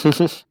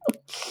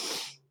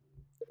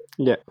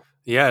 Yeah.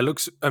 Yeah, it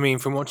looks. I mean,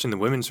 from watching the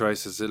women's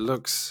races, it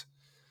looks.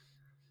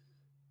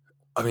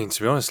 I mean,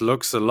 to be honest,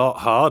 looks a lot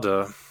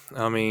harder.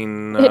 I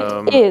mean,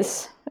 It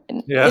is.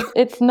 yeah.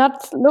 It's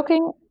not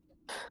looking.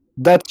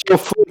 That's your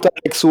fault,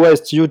 Alex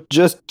West. You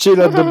just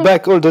chill at the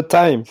back all the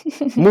time.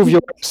 Move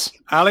your ass.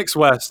 Alex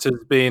West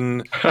has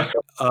been.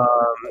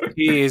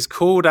 He is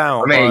called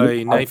out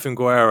by Nathan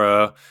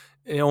Guerra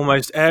in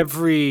almost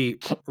every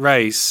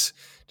race.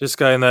 Just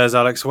going, there's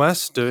Alex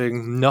West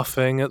doing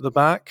nothing at the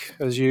back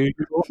as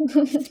usual,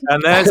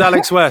 and there's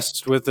Alex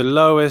West with the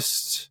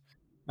lowest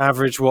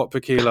average watt per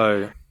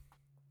kilo.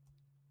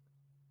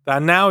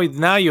 And now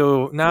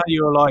you're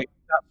like,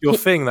 that's your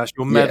thing. That's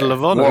your Medal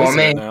of Honor. Isn't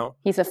it now?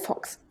 He's a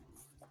fox.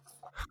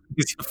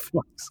 He's a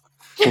fox.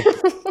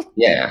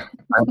 Yeah,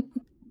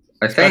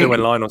 I think Better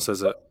when Lionel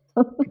says it.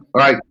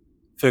 Right.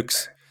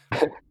 Fox.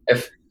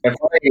 If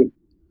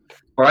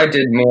I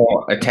did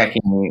more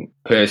attacking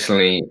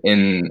personally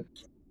in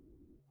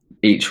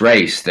each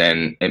race,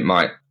 then it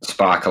might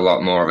spark a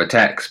lot more of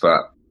attacks.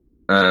 But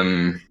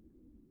I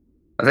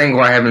think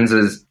what happens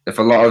is if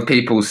a lot of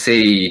people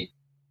see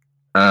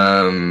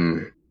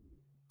a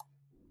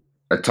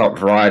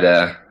top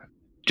rider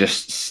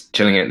just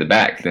chilling at the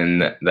back,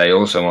 then they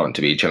also want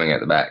to be chilling at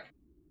the back,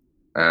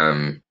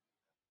 and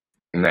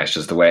that's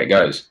just the way it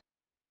goes.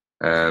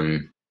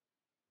 So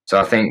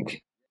I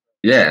think,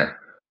 yeah.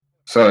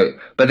 So,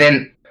 but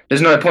then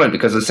there's no point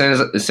because as soon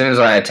as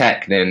I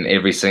attack, then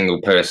every single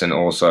person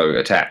also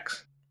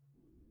attacks.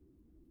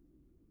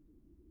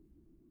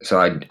 So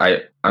I'm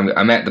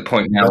at the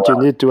point now. But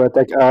you need to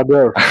attack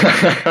harder.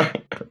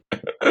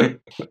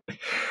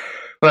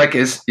 Like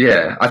I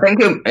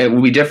think it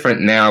will be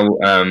different now.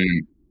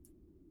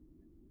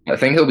 I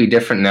think it'll be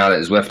different now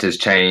that Zwift has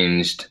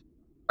changed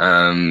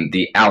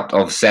the out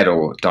of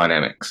saddle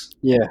dynamics.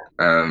 Yeah.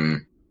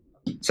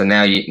 So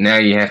now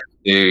you have to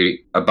do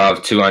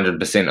above 200%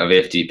 of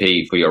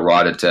FTP for your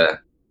rider to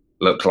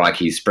look like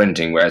he's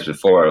sprinting, whereas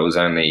before it was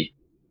only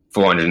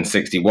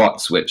 460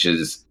 watts, which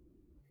is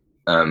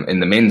in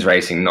the men's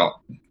racing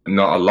not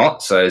a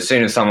lot. So as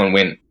soon as someone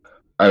went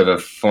over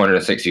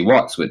 460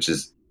 watts, which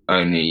is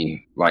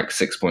only like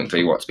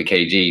 6.3 watts per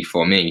kg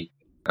for me,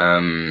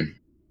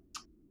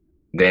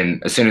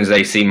 then as soon as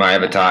they see my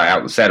avatar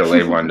out the saddle,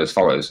 everyone just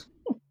follows.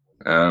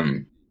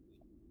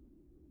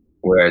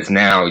 Whereas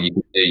now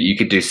you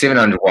could do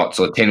 700 watts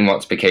or 10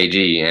 watts per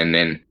kg, and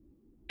then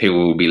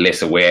people will be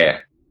less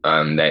aware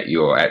that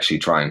you're actually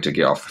trying to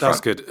get off the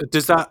front. That's good.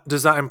 Does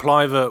that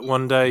imply that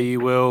one day you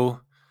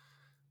will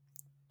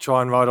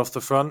try and ride off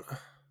the front?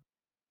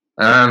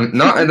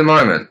 Not at the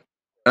moment.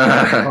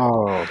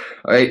 I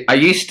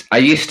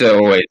used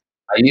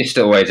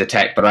to always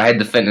attack, but I had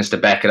the fitness to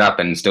back it up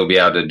and still be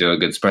able to do a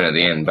good sprint at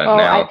the end. But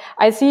now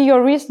I see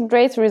your recent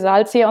race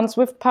results here on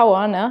Zwift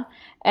Power, no?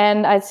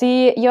 And I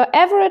see your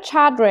average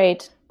heart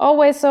rate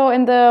always so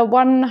in the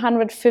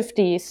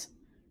 150s,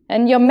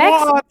 and your max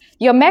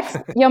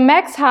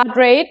heart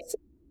rates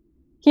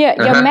here.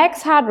 Your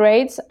max heart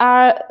rates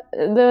are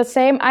the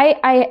same.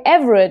 I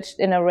averaged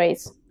in a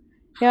race.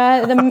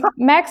 Yeah, the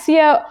max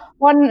here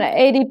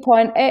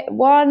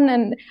 180.81,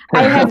 and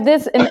I have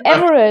this in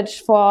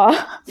average for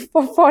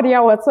 40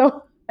 hours.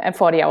 So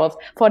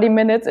 40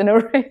 minutes in a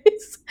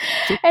race.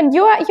 And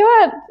you are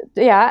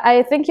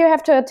I think you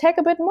have to attack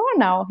a bit more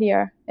now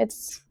here.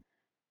 It's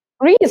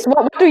Reese,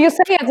 what do you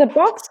say as a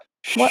box?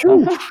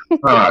 Come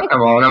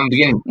on, I'm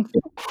beginning.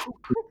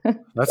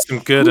 That's some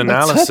good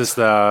analysis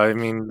there. I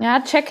mean,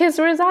 check his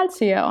results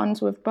here on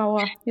Zwift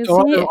Power. You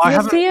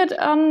see it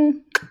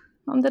on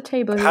the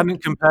table. I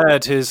hadn't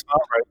compared his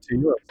heart rate to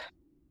yours.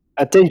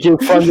 I think you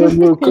found a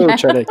new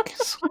coach,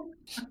 Alex.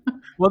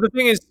 Well, the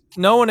thing is,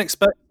 no one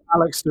expects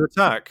Alex to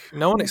attack.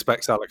 No one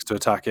expects Alex to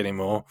attack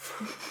anymore.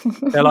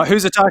 They're like,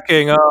 who's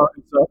attacking? Oh,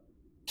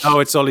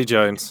 it's Ollie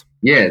Jones.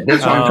 Yeah,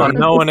 that's what I'm trying to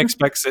no one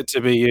expects it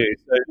to be you.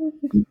 So,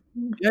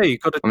 yeah, you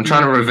got to. I'm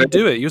trying to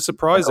do it. You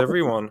surprise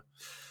everyone.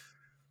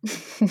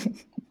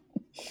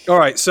 All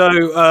right, so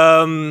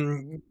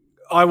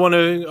I want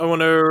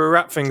to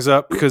wrap things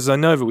up because I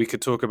know that we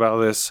could talk about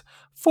this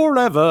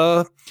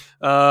forever.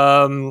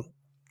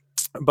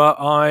 But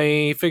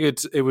I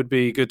figured it would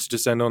be good to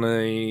just end on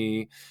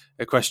a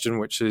question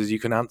which is you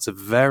can answer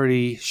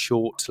very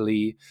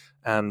shortly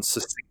and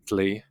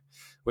succinctly,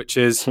 which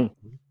is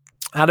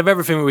out of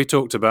everything that we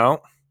talked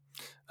about,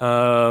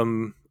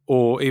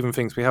 or even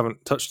things we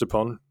haven't touched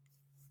upon,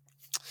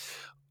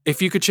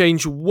 if you could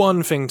change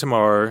one thing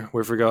tomorrow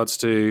with regards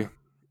to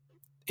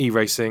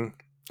e-racing,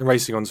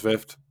 racing on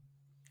Zwift,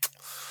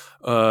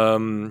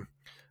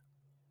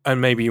 and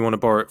maybe you want to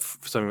borrow it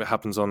for something that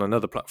happens on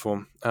another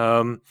platform,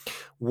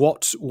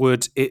 what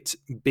would it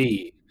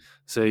be?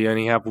 So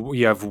you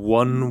have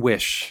one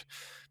wish,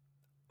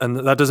 and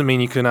that doesn't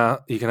mean you can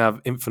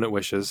have infinite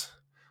wishes.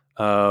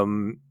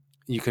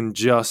 You can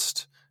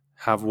just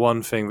have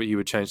one thing that you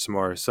would change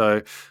tomorrow.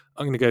 So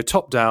I'm going to go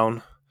top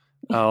down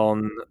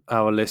on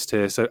our list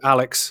here. So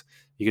Alex,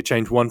 you could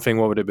change one thing.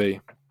 What would it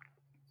be?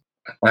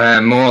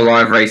 More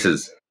live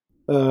races.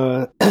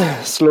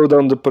 Slow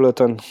down the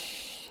peloton.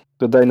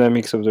 The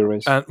dynamics of the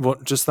race. And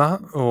what? Just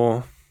that,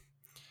 or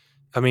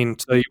I mean,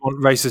 so you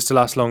want races to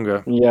last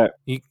longer? Yeah.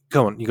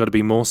 Come on, you got to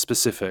be more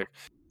specific.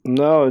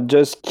 No,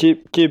 just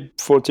keep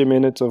 40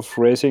 minutes of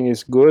racing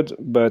is good,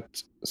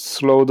 but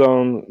slow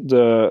down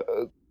the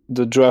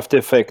draft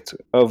effect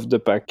of the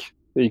pack.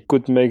 It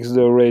could make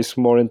the race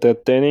more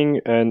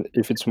entertaining, and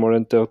if it's more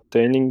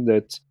entertaining,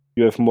 that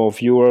you have more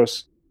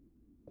viewers,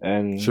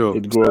 and Sure.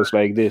 it grows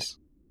like this.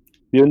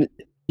 You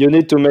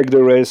need to make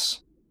the race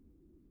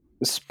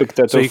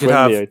spectator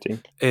friendly, I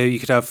think. You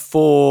could have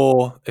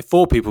four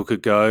people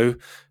could go,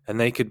 and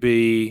they could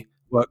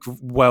work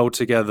well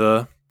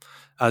together,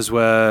 as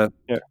where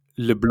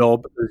Le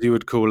Blob, as you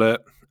would call it,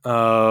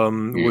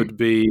 would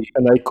be.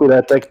 And I could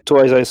attack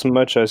twice as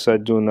much as I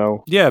do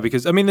now. Yeah,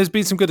 because I mean, there's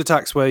been some good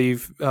attacks where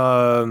you've.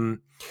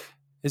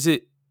 Is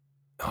it?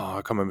 Oh,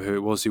 I can't remember who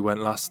it was who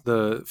went last.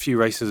 The few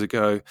races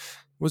ago,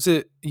 was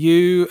it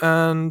you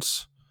and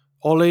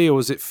Ollie, or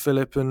was it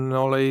Philip and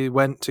Ollie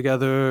went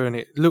together, and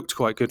it looked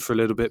quite good for a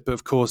little bit, but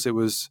of course it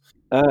was.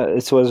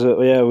 It was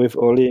with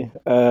Ollie.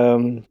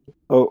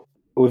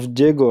 With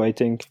Diego, I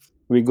think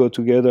we go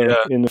together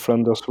in the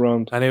Flanders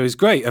round, and it was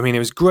great. I mean, it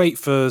was great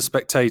for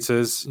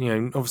spectators. You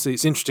know, obviously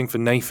it's interesting for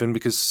Nathan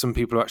because some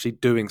people are actually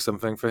doing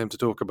something for him to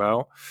talk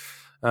about.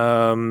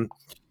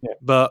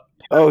 But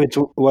it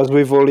was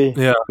with Ollie.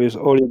 Yeah, with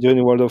Ollie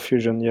during World of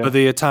Fusion. Yeah, but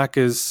the attack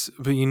is,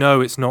 but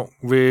it's not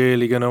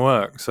really going to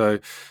work. So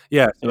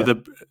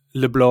the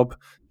Le Blob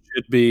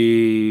should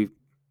be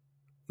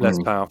less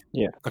powerful.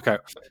 Yeah. Okay.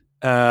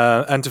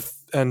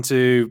 And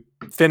to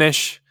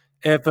finish,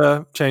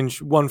 ever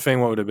change one thing,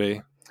 what would it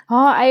be?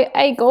 Oh,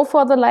 I go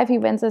for the live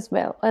events as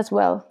well.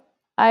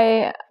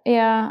 I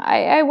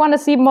want to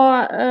see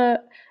more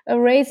a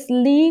race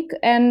league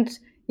and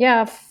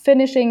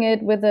finishing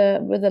it with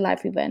a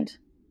live event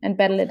and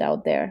battle it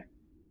out there.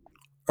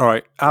 All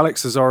right,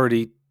 Alex has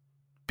already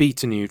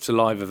beaten you to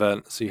live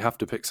event, so you have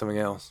to pick something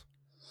else.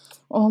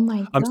 Oh my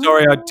God. I'm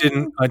sorry, I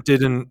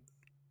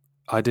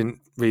didn't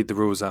read the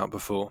rules out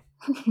before.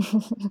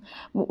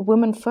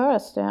 Women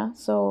first, yeah.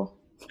 So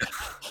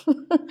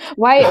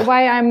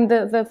why I'm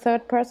the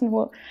third person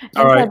who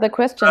answered the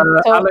question?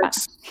 So,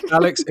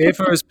 Alex,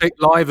 Eva has picked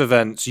live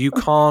events. You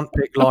can't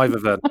pick live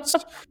events.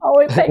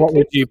 What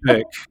would you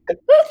pick?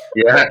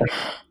 Yeah.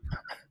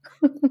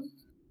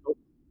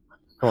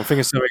 Come on, think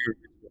of something.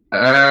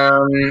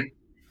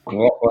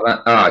 What was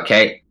that? Oh,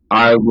 okay.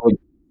 I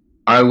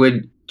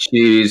would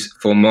choose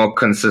for more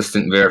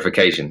consistent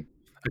verification.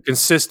 A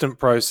consistent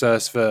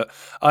process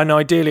and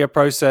ideally a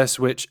process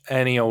which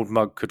any old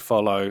mug could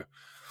follow.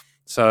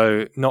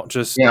 So not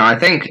just I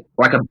think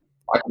like a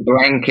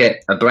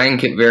blanket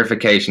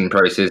verification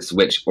process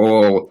which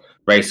all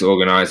race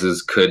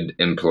organizers could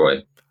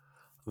employ.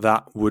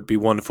 That would be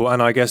wonderful.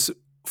 And I guess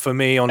for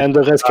me and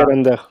the race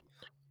calendar.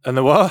 And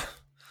the what?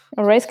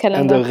 A race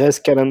calendar. And the race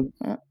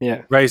calendar.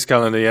 Yeah. Race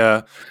calendar,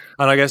 yeah.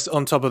 And I guess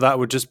on top of that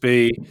would just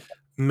be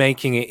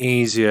making it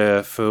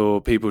easier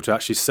for people to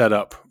actually set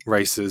up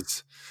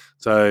races.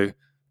 So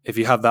if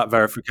you have that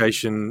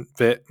verification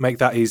bit, make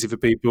that easy for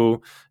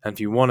people. And if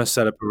you want to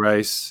set up a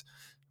race,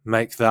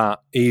 make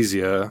that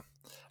easier.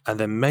 And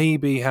then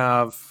maybe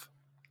have,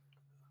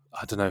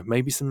 I don't know,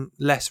 maybe some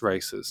less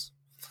races.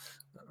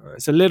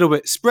 It's a little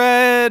bit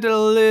spread, a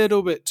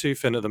little bit too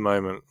thin at the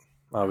moment,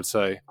 I would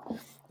say.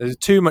 There's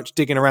too much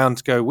digging around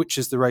to go, which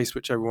is the race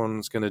which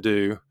everyone's going to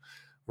do,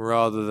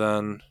 rather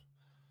than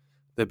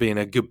there being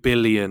a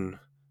gabillion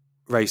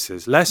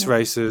races. Less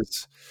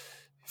races,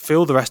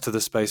 fill the rest of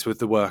the space with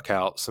the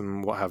workouts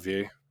and what have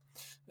you,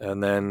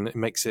 and then it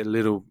makes it a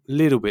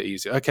little bit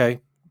easier. Okay,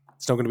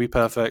 it's not going to be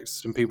perfect.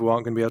 Some people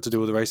aren't going to be able to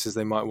do all the races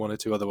they might want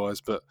to otherwise,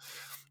 but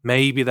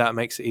maybe that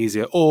makes it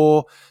easier.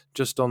 Or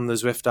just on the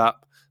Zwift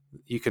app,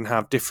 you can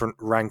have different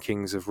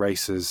rankings of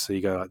races. So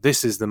you go, like,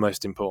 this is the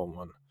most important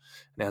one.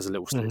 And it has a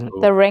little sticker.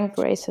 The ranked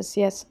races,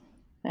 yes.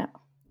 Yeah.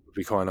 Would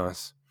be quite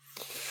nice.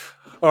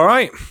 All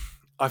right.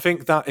 I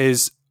think that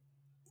is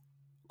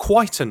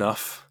quite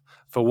enough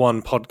for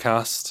one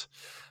podcast.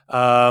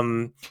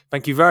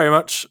 Thank you very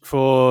much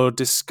for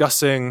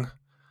discussing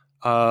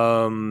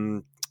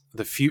the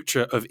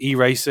future of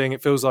e-racing.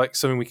 It feels like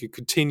something we could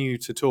continue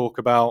to talk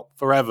about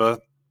forever,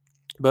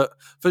 but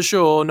for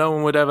sure no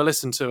one would ever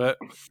listen to it.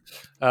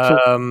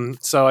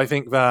 So I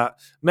think that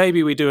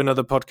maybe we do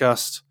another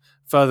podcast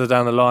further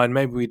down the line.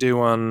 Maybe we do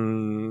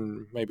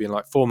one maybe in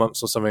like 4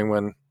 months or something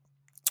when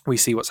we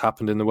see what's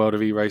happened in the world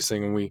of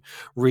e-racing and we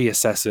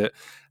reassess it.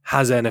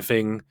 Has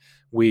anything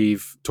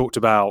we've talked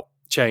about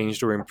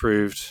changed or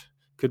improved?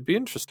 Could be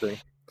interesting.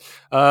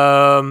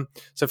 So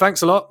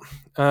thanks a lot,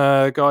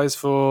 guys,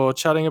 for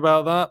chatting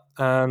about that.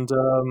 And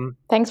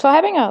thanks for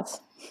having us.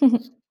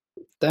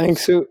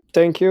 Thank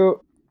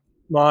you.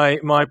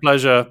 My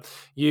pleasure.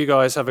 You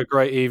guys have a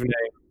great evening,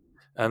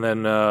 and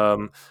then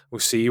we'll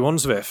see you on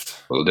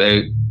Zwift. Will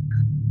do.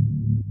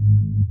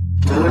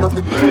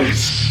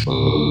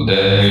 Will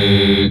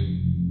do.